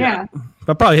 hell yeah.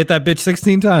 I'll probably hit that bitch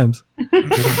 16 times.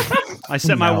 I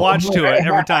set my watch to it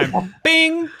every time.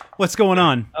 Bing! What's going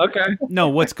on? Okay. No,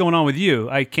 what's going on with you?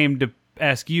 I came to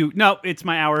ask you. No, it's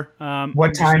my hour.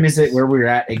 What time is it where we're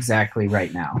at exactly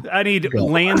right now? I need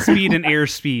land speed and air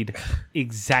speed.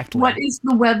 Exactly. What is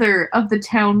the weather of the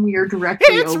town we are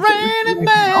directly It's over? raining,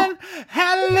 man.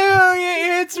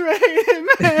 Hallelujah. It's raining,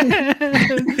 man.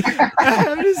 I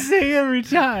have to say every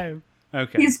time.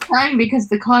 Okay. He's crying because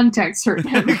the contacts hurt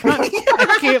him.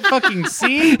 I can't fucking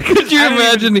see. Could you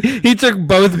imagine he took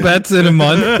both bets in a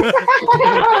month?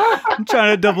 I'm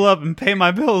trying to double up and pay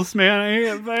my bills,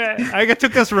 man. I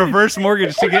took us reverse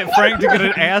mortgage to get Frank to get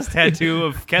an ass tattoo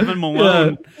of Kevin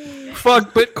Malone.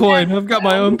 Fuck Bitcoin. I've got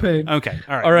my own pain. Okay.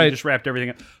 All right. All right. We just wrapped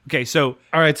everything up. Okay. So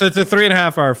All right, so it's a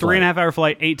 3.5 hour flight. 3.5 hour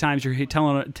flight, 8 times. You're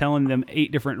telling them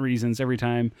 8 different reasons every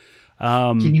time.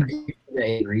 Can you give the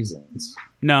 8 reasons?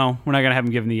 No, we're not gonna have him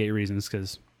give them the 8 reasons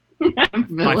because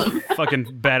my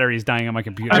fucking battery's dying on my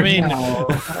computer. I mean,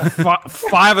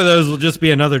 5 of those will just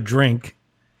be another drink.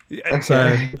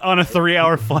 Okay. on a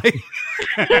 3-hour flight.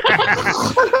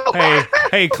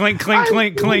 hey, clink, clink,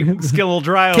 clink, clink. Skill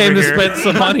dry Came over to here. spend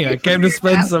some money. I came to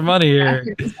spend some money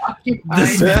here.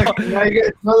 This- Can I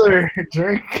get another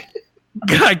drink?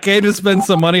 I came to spend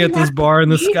some money at this bar in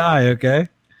the sky, okay?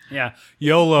 Yeah,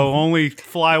 YOLO, only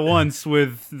fly once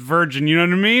with Virgin. You know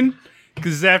what I mean?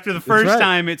 Because after the first right.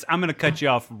 time, I'm going to cut you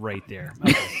off right there.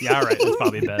 Okay. Yeah, all right. That's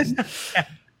probably best.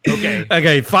 Okay.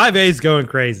 Okay, 5A's going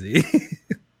crazy.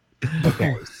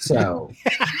 Okay, so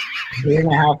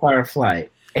 3.5 hour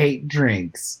flight, 8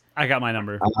 drinks. I got my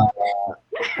number.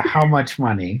 How much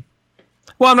money?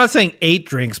 Well, I'm not saying 8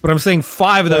 drinks, but I'm saying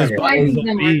 5 of those Okay. bottles will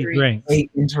Five be of them drinks.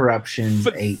 8 interruptions,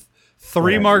 8.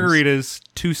 3 whatever. margaritas,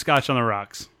 2 scotch on the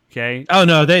rocks. Okay. Oh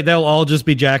no, they'll all just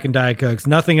be Jack and Diet Cokes.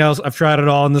 Nothing else. I've tried it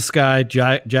all in the sky.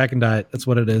 Jack and Diet. That's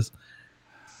what it is.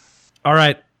 All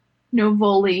right. No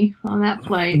volley on that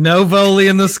flight. No volley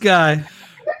in the sky.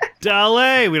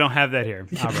 Dale, we don't have that here.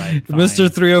 All right. fine. Mr.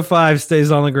 305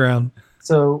 stays on the ground.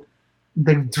 So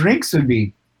the drinks would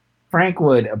be, Frank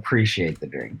would appreciate the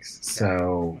drinks.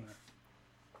 So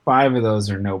 5 of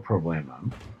those are no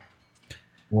problemo.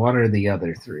 What are the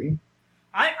other 3?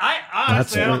 I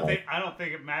honestly, That's I don't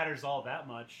think it matters all that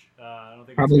much. I don't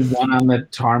think Probably one on the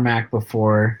tarmac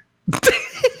before, before.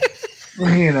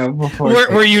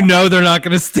 Where you know they're not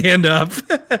going to stand up.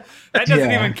 that doesn't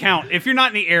Yeah. even count. If you're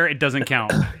not in the air, it doesn't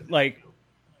count. Like,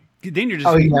 then you're just.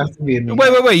 Oh, you have to be in the.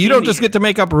 Wait. You don't just get to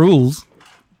make up rules.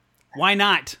 Why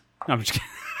not? No, I'm just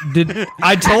kidding.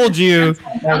 I told you.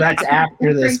 No, that's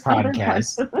after this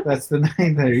podcast. That's the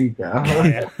night. There you go.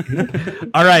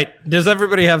 All right. Does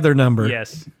everybody have their number?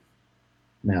 Yes.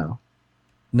 No.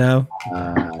 No?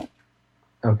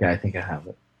 Okay, I think I have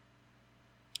it.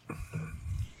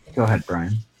 Go ahead,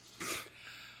 Brian.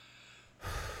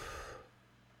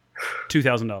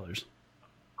 $2,000.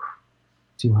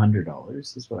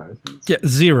 $200 is what I was thinking. Yeah,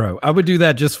 0. I would do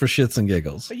that just for shits and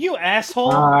giggles. You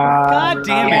asshole! God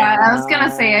damn it! Yeah, I was gonna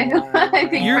say. I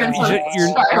think You're- Prince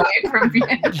you're- shy away from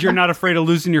being. You're not afraid of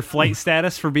losing your flight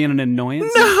status for being an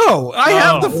annoyance? No, I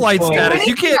have the Oh. flight status.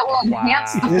 You can't. That will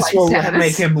enhance the This flight will status.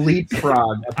 make him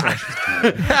leapfrog a precious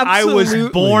time. I was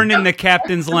Absolutely. born in the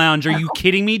captain's lounge. Are you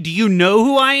kidding me? Do you know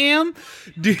who I am?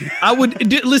 I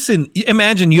would listen.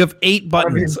 Imagine you have 8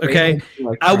 buttons. Okay,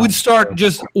 I would start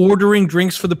just ordering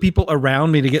drinks for the people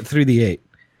around me to get through the 8,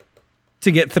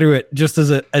 to get through it, just as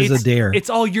a dare. It's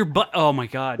all your butt. Oh my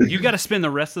god! You got to spend the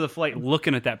rest of the flight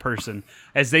looking at that person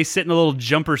as they sit in a little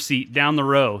jumper seat down the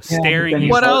row, staring. then at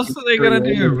What you. else are they gonna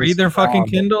do? Read their fucking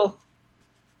Kindle?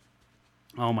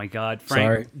 Oh my god, Frank!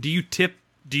 Sorry. Do you tip?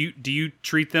 Do you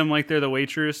treat them like they're the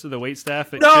waitress or the wait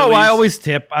staff at No, Chili's? I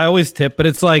always tip, but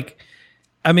it's like,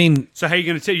 I mean, So how are you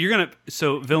going to tip? You're going to.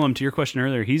 So Willem, to your question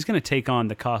earlier, he's going to take on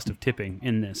the cost of tipping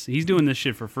in this. He's doing this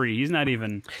shit for free. He's not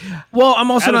even. well, I'm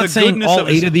also Out of not the saying goodness all of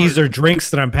his 8 of these heart. are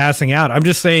drinks that I'm passing out. I'm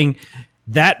just saying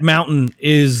that mountain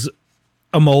is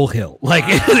a molehill. Like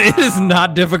it is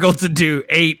not difficult to do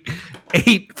 8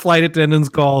 flight attendants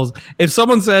calls. If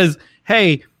someone says,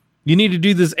 "Hey, you need to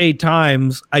do this 8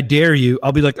 times," I dare you.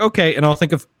 I'll be like, "Okay," and I'll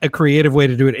think of a creative way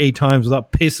to do it 8 times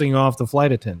without pissing off the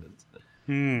flight attendants.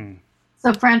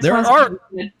 So Francois There are-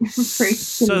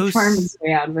 So charm his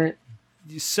way out of it.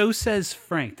 So says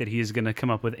Frank that he is going to come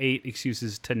up with 8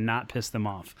 excuses to not piss them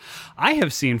off. I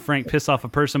have seen Frank piss off a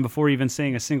person before even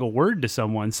saying a single word to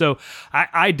someone. So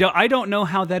I don't know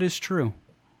how that is true.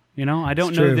 You know, I don't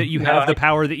It's know true. that you No, have the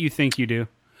power that you think you do.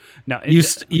 No, You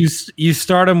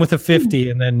start them with a 50,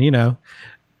 and then you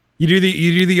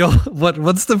do the old,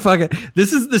 what's the fucking,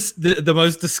 this is the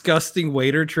most disgusting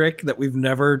waiter trick that we've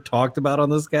never talked about on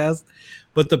this cast,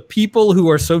 but the people who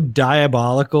are so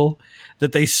diabolical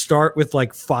that they start with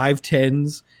like 5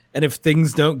 10s, and if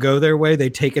things don't go their way, they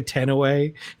take a 10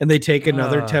 away and they take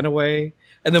another 10 away,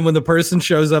 and then when the person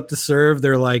shows up to serve,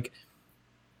 they're like,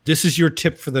 "This is your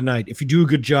tip for the night. If you do a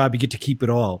good job, you get to keep it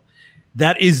all."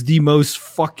 That is the most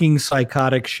fucking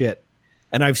psychotic shit.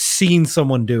 And I've seen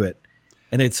someone do it.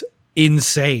 And it's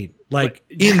insane. Like,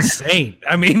 insane.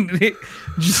 I mean,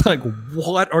 just like,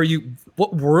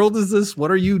 what world is this? What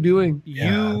are you doing?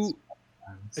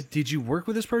 Did you work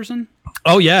with this person?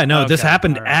 Oh, yeah. No, this Okay,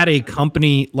 happened all right. at a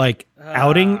company, like,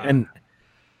 outing. And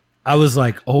I was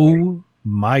like, oh,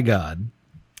 my God.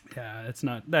 Yeah, that's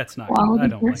not. Wow, I the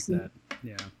don't person. like that.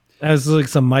 Yeah. That was like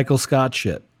some Michael Scott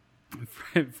shit.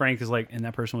 Frank is like, and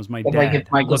that person was my But, dad. like,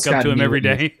 if Michael Look up Scott to him knew every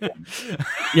what he day.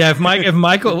 Yeah, if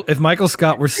Michael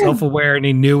Scott were self-aware and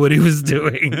he knew what he was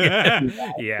doing. Yeah.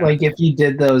 Like if you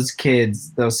did those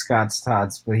Scott's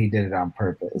tots, but he did it on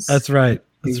purpose. That's right.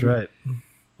 That's right.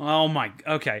 Oh my.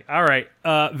 Okay. All right.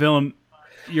 Willem,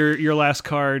 your last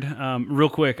card. Real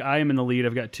quick. I am in the lead.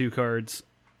 I've got 2 cards.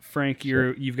 Frank,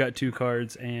 you've got 2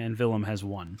 cards, and Willem has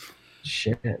 1.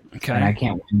 Shit. Okay. And I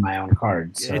can't win my own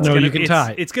cards. So. No, you can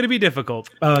tie. It's going to be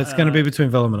difficult. Oh, it's going to be between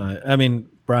Willem and I. I mean,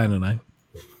 Brian and I.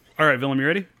 All right, Willem, you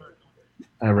ready?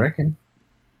 I reckon.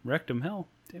 Wrecked him. Hell,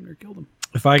 damn near killed him.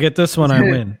 If I get this one, I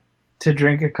win. To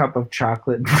drink a cup of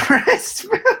chocolate breast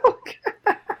milk.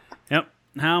 Yep.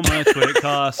 How much would it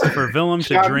cost for Willem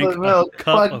to drink Chocolate milk. a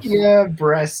cup Fuck of? yeah,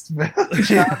 breast milk.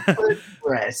 Chocolate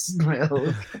breast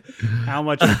milk. How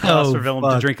much would it cost Oh, for Willem to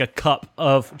fuck. drink a cup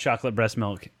of chocolate breast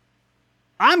milk?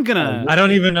 I'm gonna. I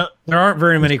don't even know. There aren't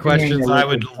very many questions I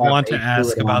would want to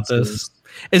ask about this.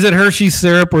 Is it Hershey's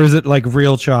syrup or is it like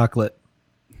real chocolate?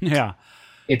 Yeah.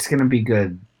 It's gonna be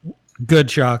good. Good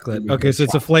chocolate. Okay, so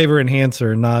it's a flavor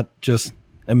enhancer, not just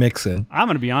a mix-in. I'm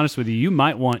gonna be honest with you. You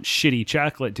might want shitty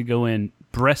chocolate to go in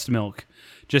breast milk,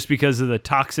 just because of the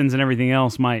toxins and everything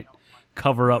else might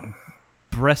cover up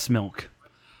breast milk.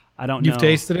 I don't know. You've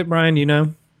tasted it, Brian? You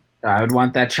know? I would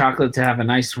want that chocolate to have a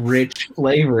nice rich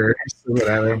flavor so that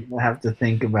I would have to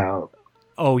think about.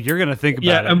 Oh, you're gonna think about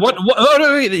Yeah. it. And what oh,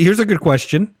 no, wait, here's a good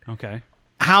question. Okay.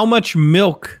 How much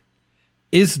milk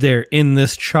is there in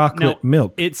this chocolate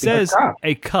milk? It says cup.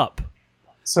 a cup.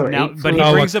 So Now, eight but he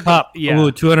flavors. brings a up cup. yeah.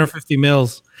 Ooh, 250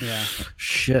 mils. Yeah.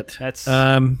 Shit. That's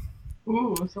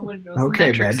Ooh, someone knows the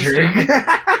Okay, metric metric. system.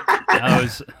 that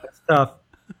was Tough.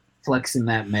 Flexing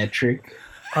that metric.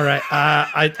 All right.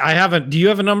 I haven't. Do you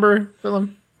have a number,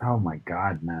 Willem? Oh my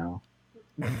god, no.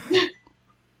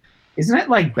 Isn't it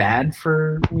like bad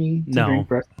for me to No. drink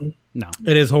breast milk? no.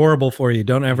 It is horrible for you.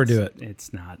 Don't ever do it.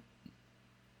 It's not.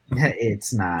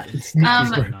 It's not. It's Um,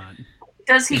 not.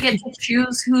 Does he get to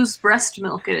choose whose breast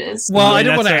milk it is? Well, Yeah, I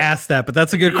didn't that's want to a- ask that, but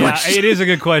that's a good Yeah, question. it is a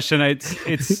good question.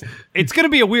 It's going to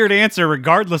be a weird answer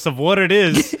regardless of what it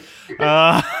is.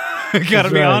 Gotta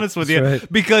be right. honest with you. That's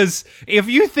right. Because if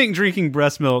you think drinking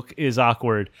breast milk is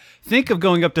awkward, think of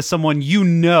going up to someone you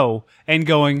know and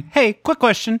going, hey, quick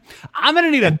question. I'm going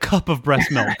to need a cup of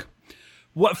breast milk.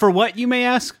 What, you may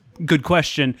ask? Good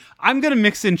question. I'm going to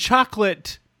mix in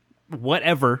chocolate,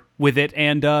 whatever, with it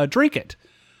and drink it.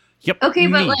 Yep. Okay,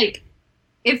 but me. like,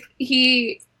 if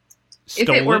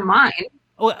Stole it were mine,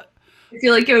 Well, I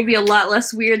feel like it would be a lot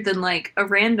less weird than like a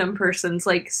random person's.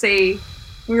 Like, say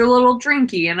we're a little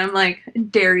drinky, and I'm like, I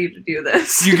dare you to do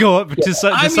this. you go up to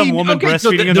some woman okay,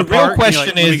 so breastfeeding in the the real park. question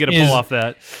and you're like, let me get a pull is- off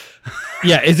that.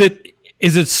 Yeah, is it?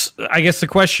 I guess the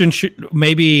question should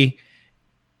maybe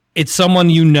it's someone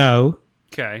you know,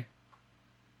 Okay.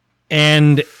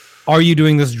 and are you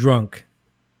doing this drunk?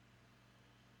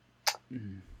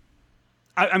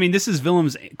 I mean, this is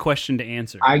Willem's question to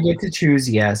answer. I get to choose.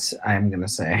 Yes, I'm gonna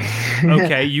say.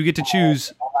 Okay, you get to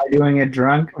choose. Am I doing it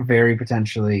drunk? Very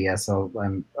potentially. Yes.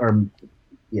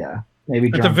 Maybe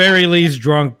At the drunk. very least,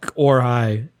 drunk or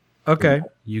high. Okay,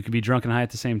 You could be drunk and high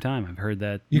at the same time. I've heard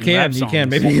that. you in can. rap You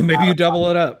can. songs. Maybe you double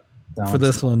it up Don't. for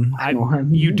this one.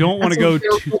 You don't want to go. That's a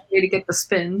real cool way to get the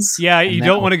spins. Yeah, you And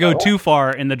don't that want to will go go. too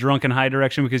far in the drunk and high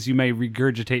direction because you may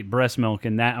regurgitate breast milk.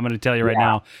 And that I'm going to tell you right Yeah.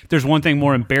 now, if there's one thing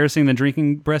more embarrassing than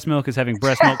drinking breast milk is having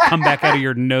breast milk come back out of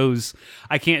your nose.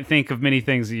 I can't think of many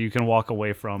things that you can walk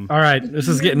away from. All right, this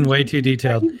is getting way too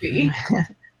detailed.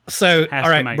 So, Has all to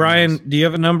right, make Brian, noise. do you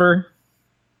have a number?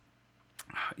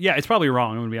 Yeah, it's probably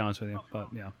wrong. I'm going to be honest with you, but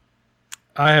yeah,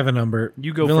 I have a number.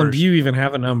 You go Willem, first. do you even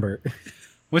have a number?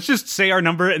 let's just say our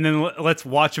number and then let's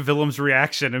watch Willem's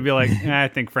reaction and be like, I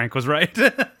think Frank was right.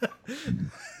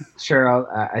 Sure.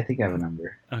 I think I have a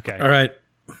number. Okay. All right.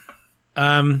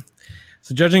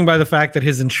 So judging by the fact that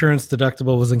his insurance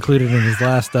deductible was included in his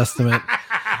last estimate,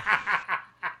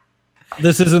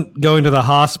 this isn't going to the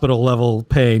hospital level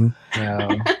pain.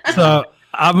 No. So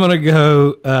I'm gonna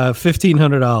go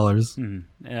 $1,500.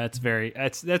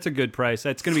 That's a good price.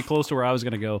 That's going to be close to where I was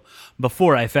going to go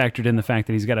before I factored in the fact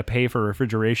that he's got to pay for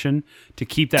refrigeration to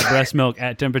keep that breast milk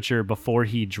at temperature before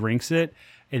he drinks it.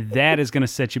 And that is going to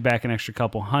set you back an extra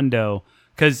couple hundo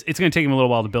because it's going to take him a little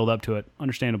while to build up to it.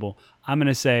 Understandable. I'm going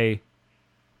to say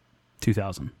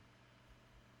 2,000.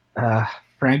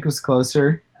 Frank was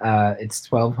closer. It's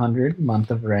 $1,200 month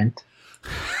of rent,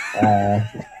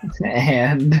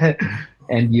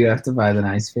 and you have to buy the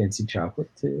nice fancy chocolate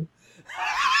too.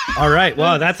 All right.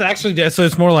 Well, that's actually so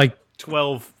it's more like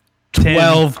 12,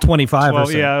 12.25 or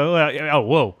 12, so. yeah. Oh,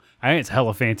 whoa. I think it's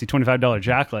hella fancy. $25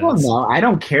 chocolate. Well, no, I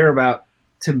don't care about.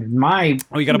 To my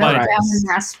Oh, you got to buy Right. it.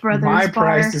 Bass Brothers my bar.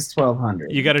 price is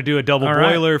 $1,200. You got to do a double All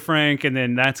right. boiler, Frank, and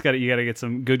then you got to get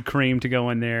some good cream to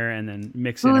go in there, and then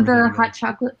mix it. Ooh, the hot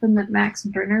chocolate from the Max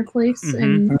Brenner place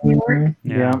in New York. Mhm.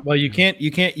 Yeah. Yeah. Well, you can't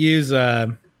use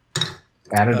Additive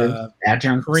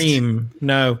adjunct cream.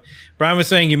 No, Brian was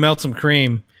saying you melt some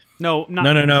cream. No,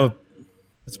 not No.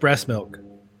 It's breast milk.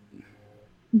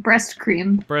 Breast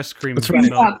cream. breast cream. That's Cream right.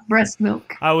 milk. top breast milk.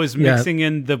 I was Yeah. mixing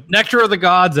in the. Nectar of the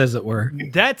gods, as it were.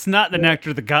 That's not the nectar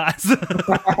of the gods.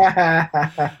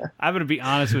 I'm gonna be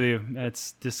honest with you.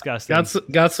 That's disgusting.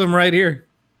 Got some right here.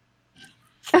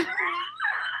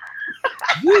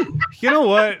 You know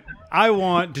what? I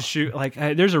want to shoot.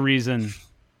 There's a reason.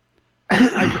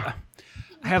 I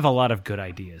have a lot of good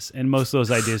ideas, and most of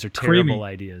those ideas are terrible Creamy.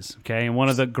 ideas. Okay, and one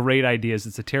of the great ideas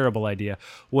that's a terrible idea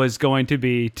was going to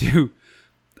be to.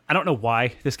 I don't know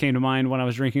why this came to mind when I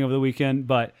was drinking over the weekend,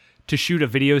 but to shoot a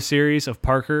video series of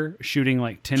Parker shooting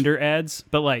like Tinder ads,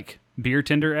 but like beer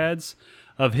Tinder ads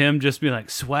of him just be like,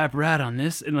 swipe right on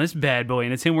this and this bad boy,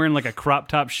 and it's him wearing like a crop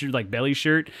top shirt, like belly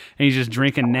shirt, and he's just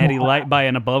drinking Natty Light by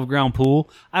an above ground pool.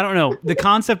 I don't know. The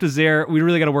concept is there. We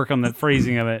really got to work on the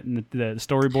phrasing of it and the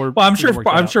storyboard. Well, I'm to work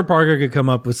that I'm out. sure Parker could come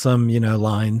up with some,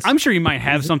 lines. I'm sure you might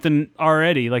have something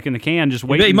already, like in the can, just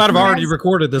waiting. He might have for- already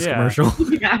recorded this Yeah. commercial.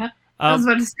 Yeah. I was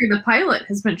about to say the pilot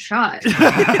has been shot.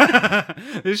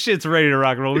 This shit's ready to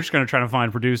rock and roll. We're just gonna try to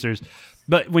find producers.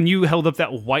 But when you held up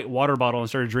that white water bottle and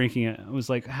started drinking it, I was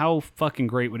like, how fucking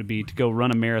great would it be to go run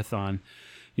a marathon?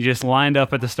 You just lined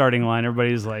up at the starting line.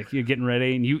 Everybody's like, you're getting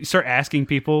ready, and you start asking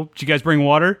people, "Did you guys bring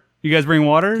water? You guys bring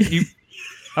water?"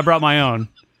 I brought my own.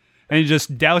 And you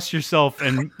just douse yourself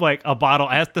in like a bottle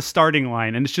at the starting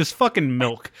line, and it's just fucking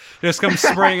milk. Just comes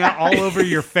spraying out all over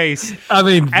your face. I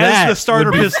mean, As that the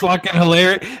starter would be pistol- fucking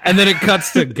hilarious. And then it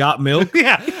cuts to got milk.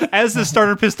 Yeah, as the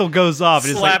starter pistol goes off,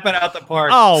 it's like, Slap it out the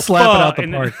park. oh, slap fuck. it out the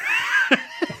And park.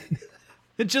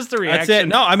 it's just a That's reaction. it.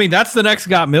 No, I mean that's the next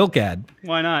got milk ad.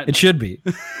 Why not? It should be.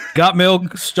 Got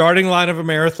milk, starting line of a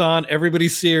marathon.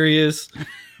 Everybody's serious.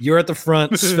 You're at the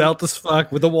front, svelte as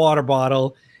fuck with a water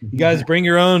bottle. You guys bring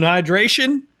your own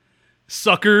hydration.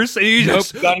 suckers. And you Nope,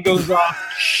 just gun goes off.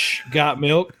 Shh, got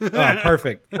milk. Oh,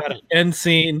 perfect. Got it. End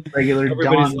scene. Regular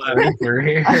Everybody's Don laughing. Draper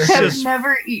here. I have just-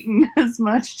 never eaten as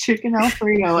much chicken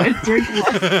Alfredo and drink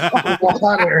less.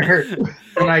 Water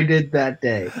than I did that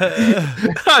day.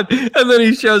 And then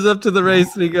he shows up to the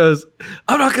race and he goes,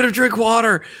 I'm not going to drink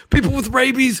water. People with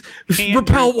rabies Can't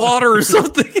repel drink water or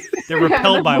something. they're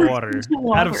repelled by Yeah, water.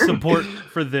 water. Out of support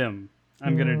for them.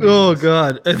 I'm gonna do Oh, this.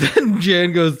 God. And then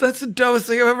Jan goes, that's the dumbest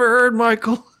thing I've ever heard,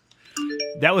 Michael.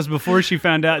 That was before she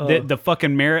found out that the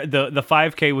fucking the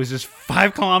 5K was just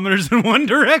 5 kilometers in one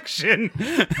direction.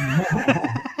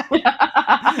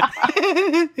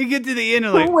 You get to the end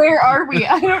and like, Where are we?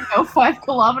 I don't know. 5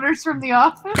 kilometers from the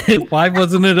office? Why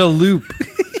wasn't it a loop?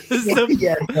 this is the-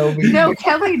 Yeah, Toby. No,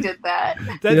 Kelly did that.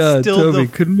 that's Yeah, still Toby,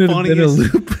 the couldn't it have been a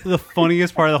funniest. loop? The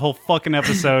funniest part of the whole fucking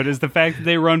episode is the fact that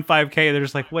they run 5K. They're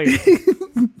just like, wait,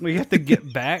 we have to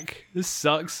get back. This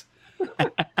sucks.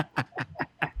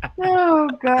 Oh,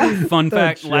 God. Fun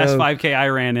fact: last joke. 5K I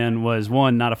ran in was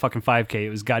one, not a fucking 5K. It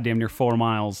was goddamn near 4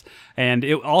 miles, and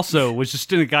it also was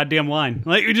just in a goddamn line.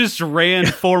 Like we just ran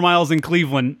 4 miles in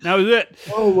Cleveland. That was it.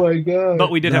 Oh my god. But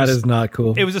we did That have. is not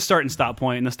cool. It was a start and stop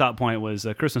point, and the stop point was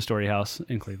a Christmas Story house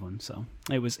in Cleveland. So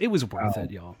it was worth it,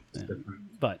 y'all. Yeah.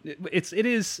 But it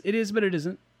is, but it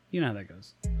isn't. You know how that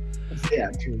goes.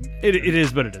 Yeah, true. It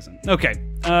is, but it isn't. Okay.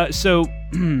 So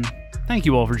thank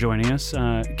you all for joining us.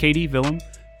 Katie, Willem,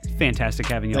 fantastic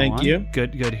having you all Thank on. you.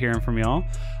 Good hearing from y'all.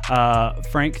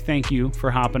 Frank, thank you for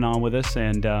hopping on with us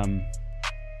and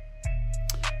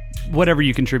whatever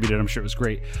you contributed, I'm sure it was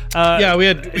great. Yeah, we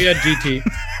had GT.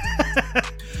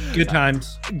 Good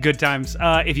times. Good times.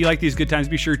 If you like these good times,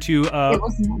 be sure to It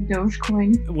was not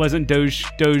Dogecoin. wasn't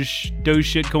Doge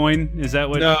shit coin? Is that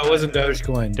what? No, it wasn't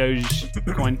Dogecoin.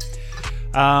 Dogecoin.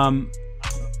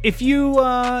 If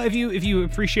you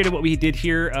appreciated what we did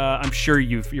here, I'm sure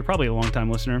you're probably a long time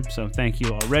listener, so thank you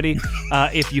already.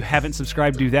 If you haven't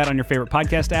subscribed, do that on your favorite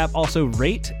podcast app. Also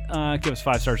rate, give us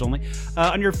 5 stars only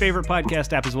on your favorite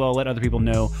podcast app as well. Let other people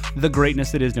know the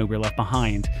greatness that is No Beer Left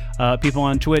Behind. People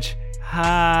on Twitch,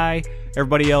 hi.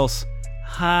 Everybody else,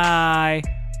 hi.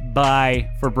 Bye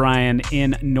for Brian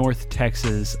in North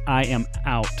Texas. I am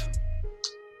out.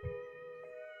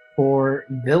 For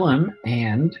Willem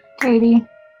and Katie.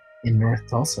 in North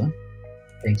Tulsa,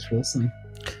 thanks for listening.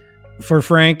 For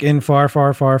Frank in far,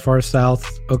 far, far, far south,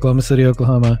 Oklahoma City,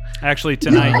 Oklahoma. Actually,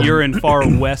 tonight you're in far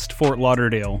west Fort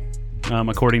Lauderdale,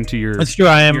 according to your. That's true.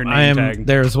 I your am. name I am tag.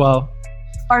 there as well.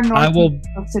 Our North I will-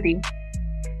 City.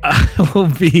 I will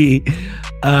be.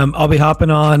 I'll be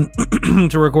hopping on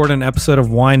to record an episode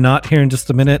of Why Not here in just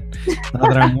a minute. Now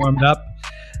that I'm warmed up,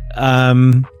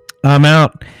 I'm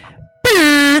out.